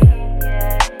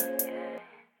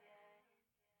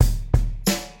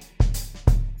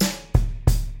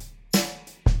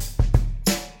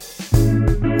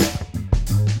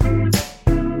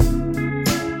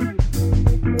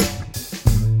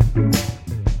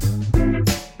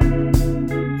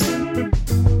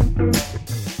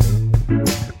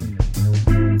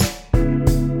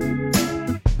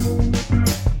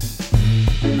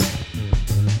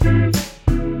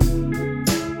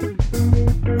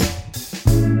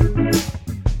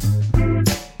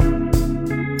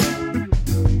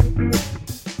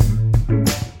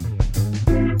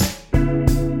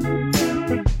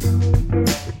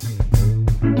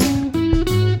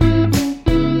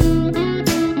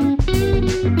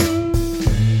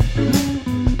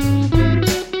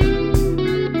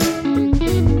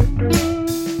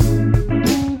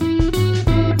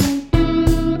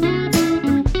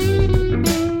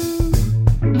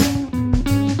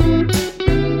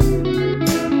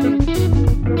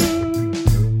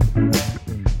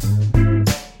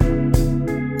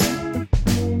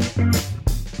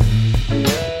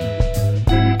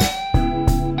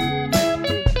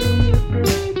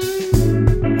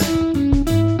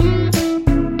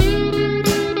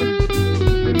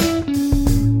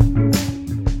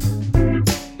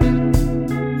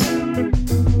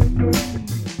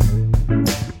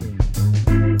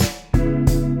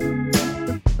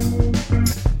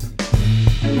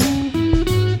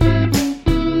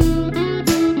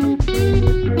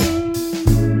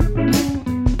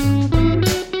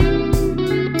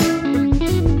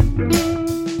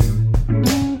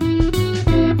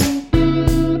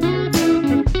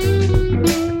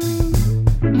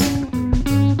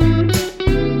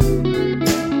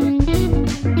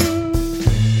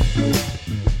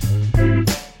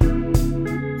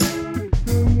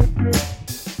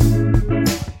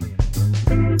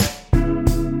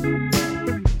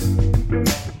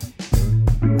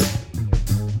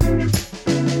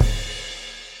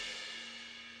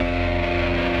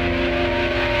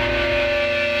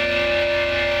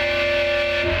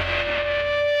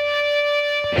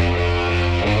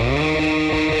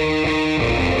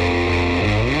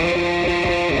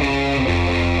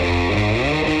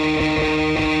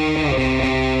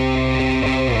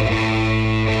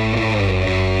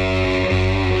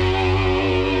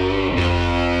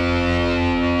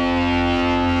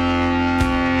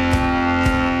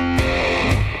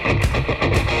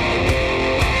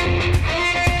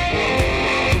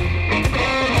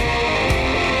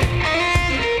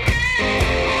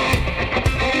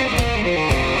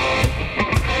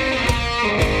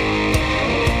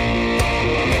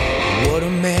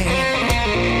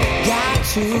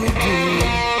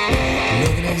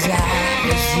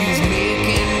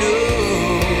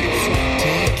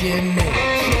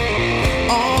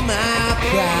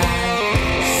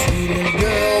 pride. Sweet little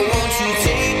girl, won't you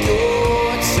take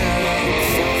your time?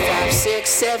 4, 5, 6,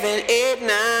 7, 8,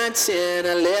 9, 10.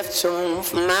 I left home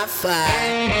for my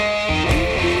fight.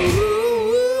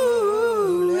 Ooh,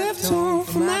 left home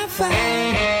for my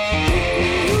fight.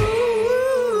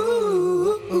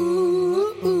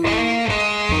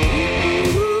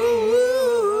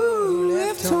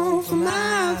 Left home for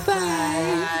my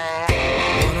fight.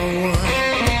 101,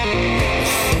 a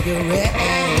cigarette.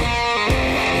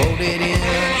 Hold it in,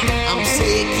 I'm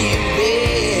taking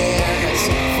this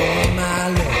for my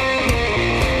love.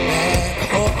 Back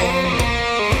home,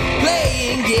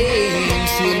 playing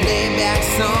games to a laid-back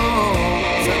song.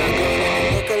 From a girl in a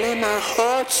nickel in my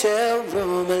hotel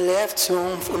room, I left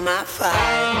home for my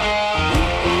fight.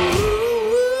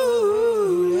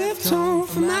 Ooh, left home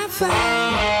for my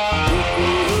fight.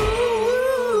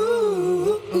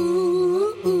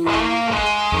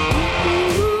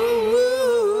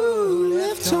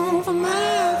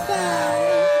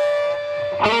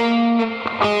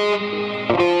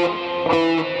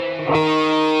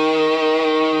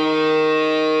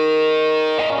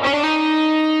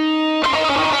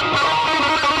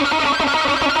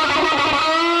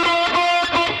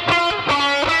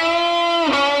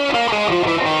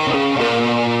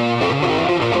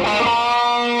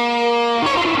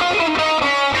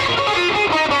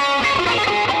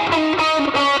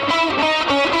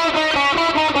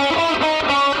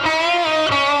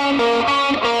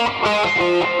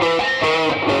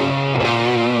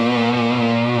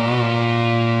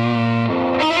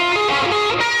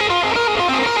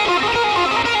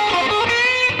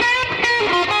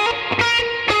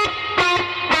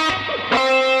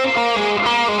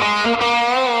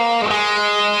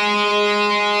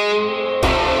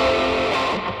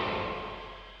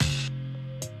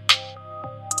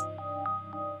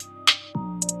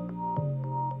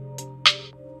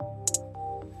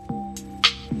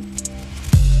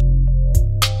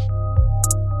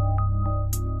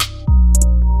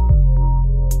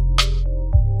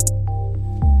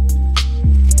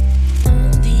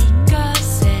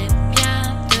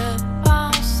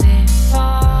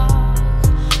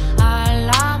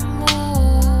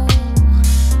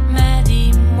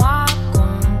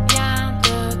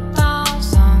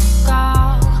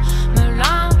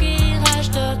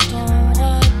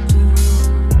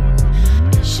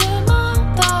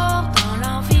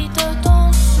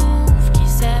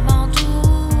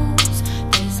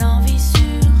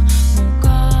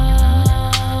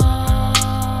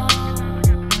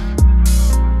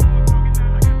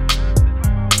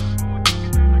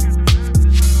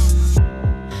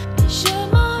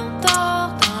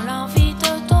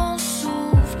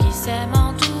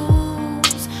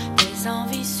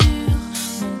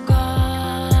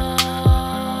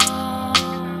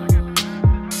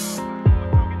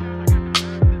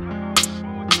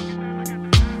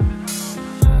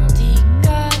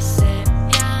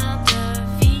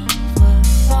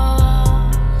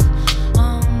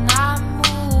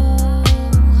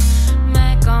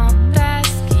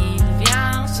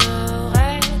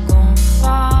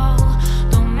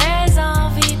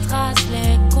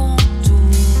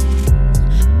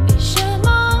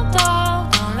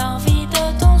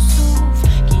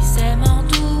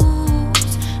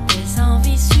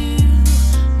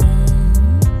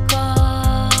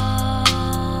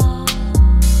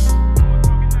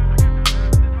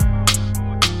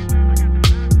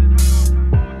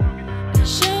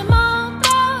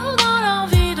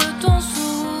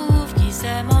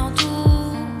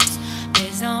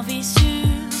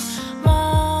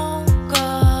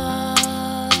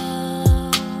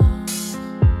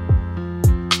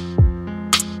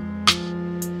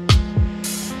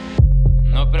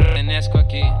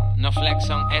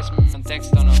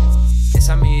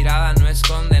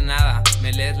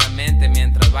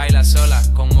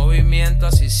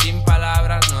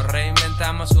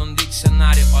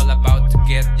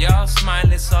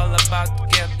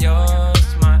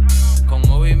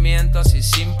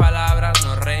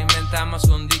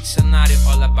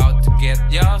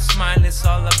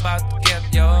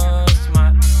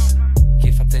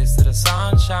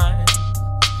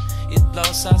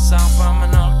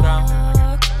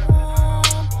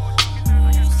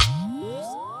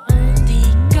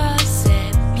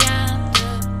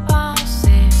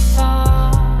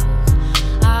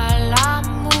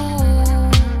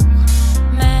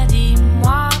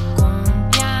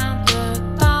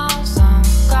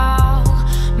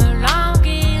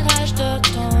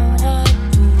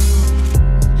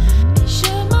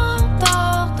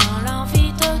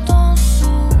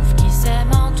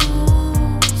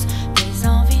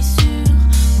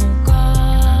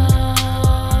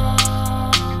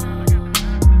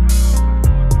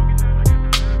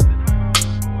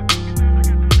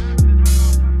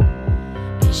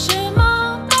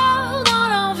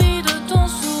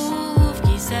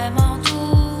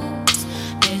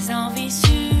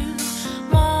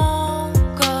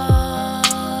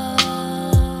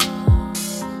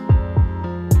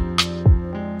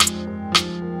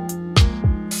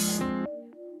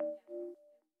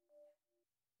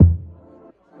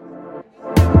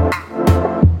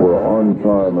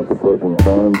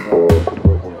 time for.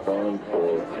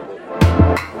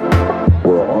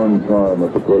 We're on time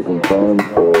at the present time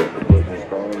for.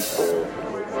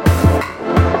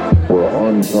 We're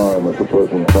on time at the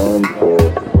present time for.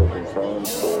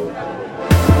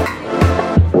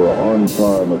 We're on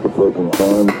time at the present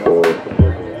time for.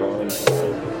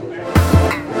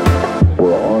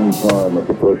 We're on time at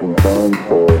the present time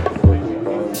for.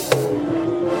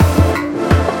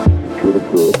 Should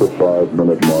occur at the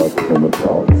 5-minute mark in the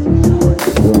count.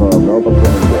 Then our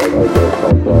malfunctioning as our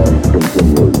countdown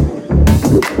continues.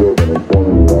 Get killed and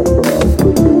informing the astronauts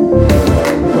quickly.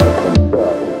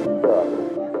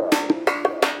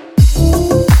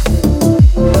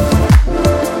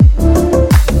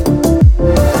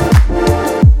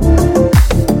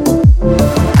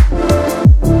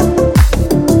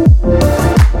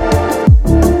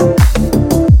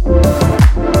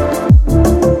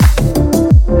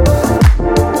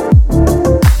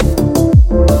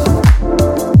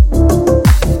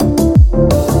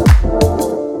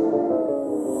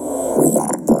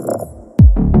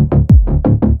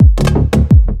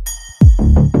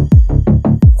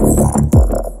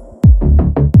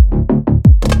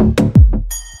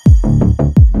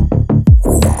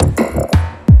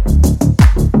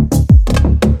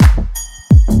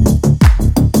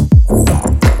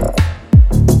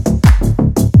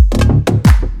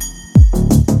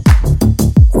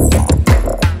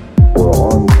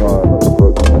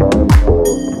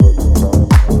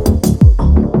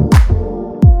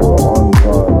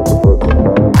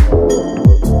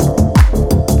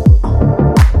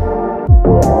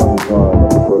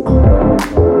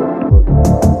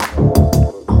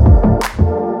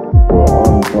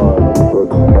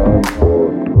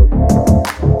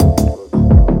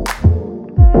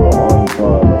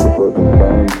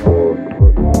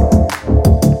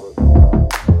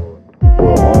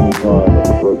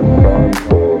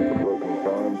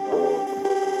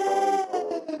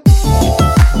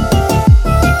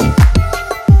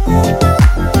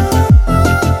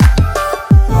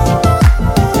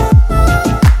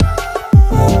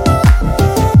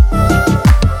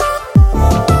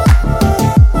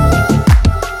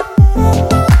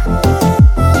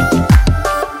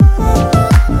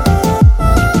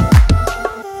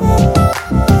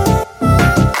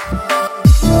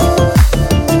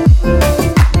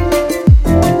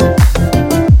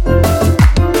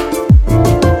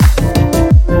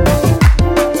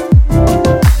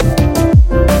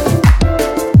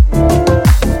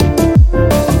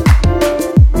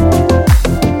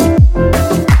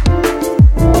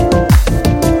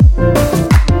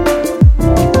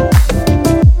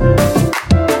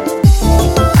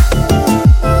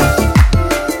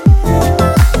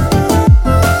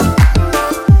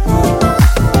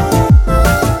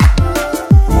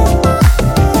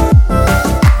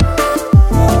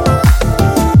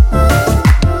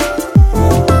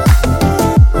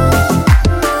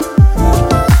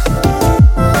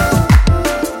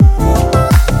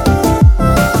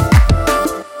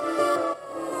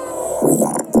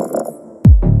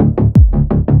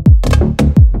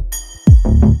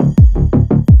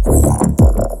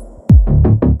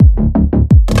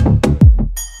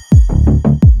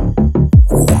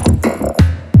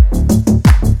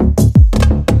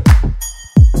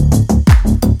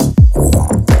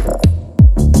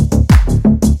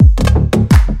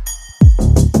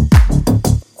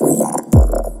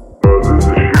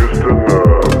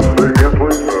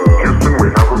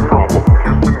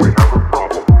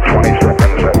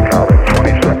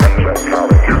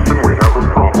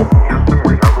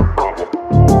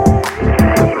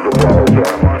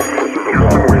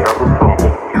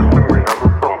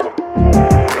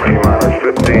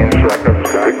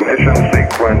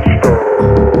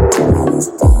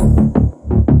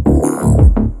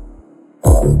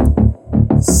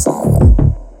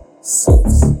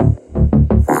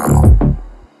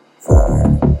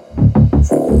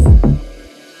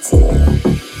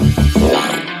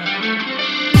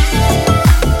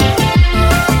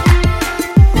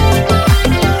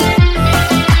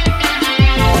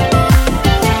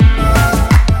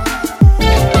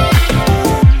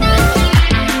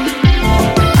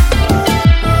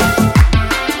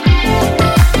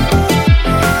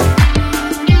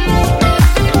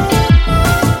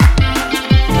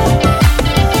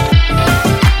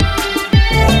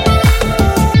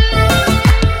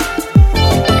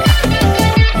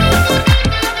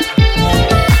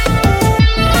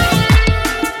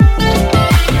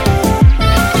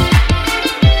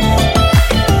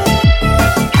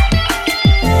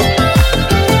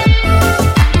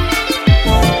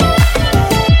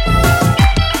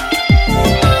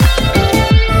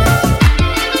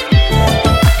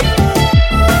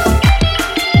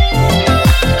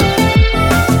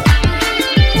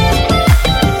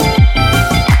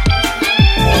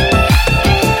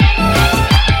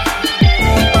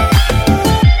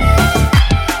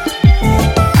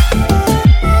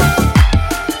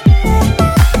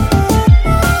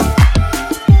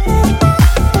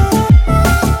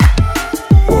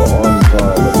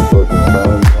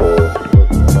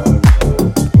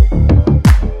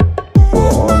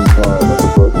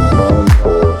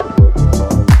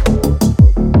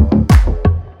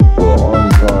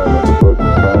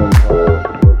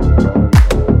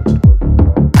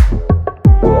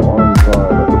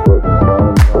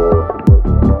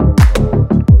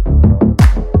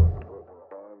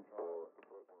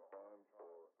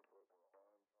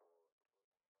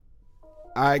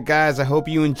 Alright guys, I hope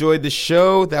you enjoyed the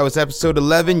show. That was episode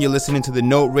 11. You're listening to the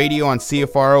Note Radio on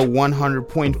CFRO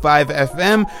 100.5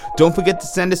 FM. Don't forget to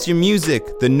send us your music,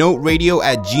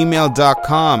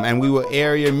 thenoteradio@gmail.com, and we will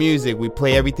air your music. We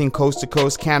play everything coast to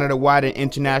coast, Canada-wide and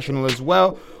international as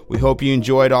well. We hope you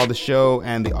enjoyed all the show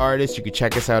and the artists. You can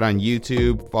check us out on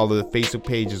YouTube. Follow the Facebook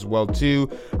page as well too.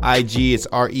 IG, it's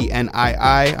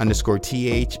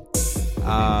RENII_TH.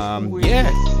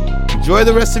 Yeah. Enjoy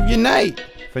the rest of your night.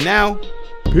 For now,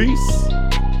 peace.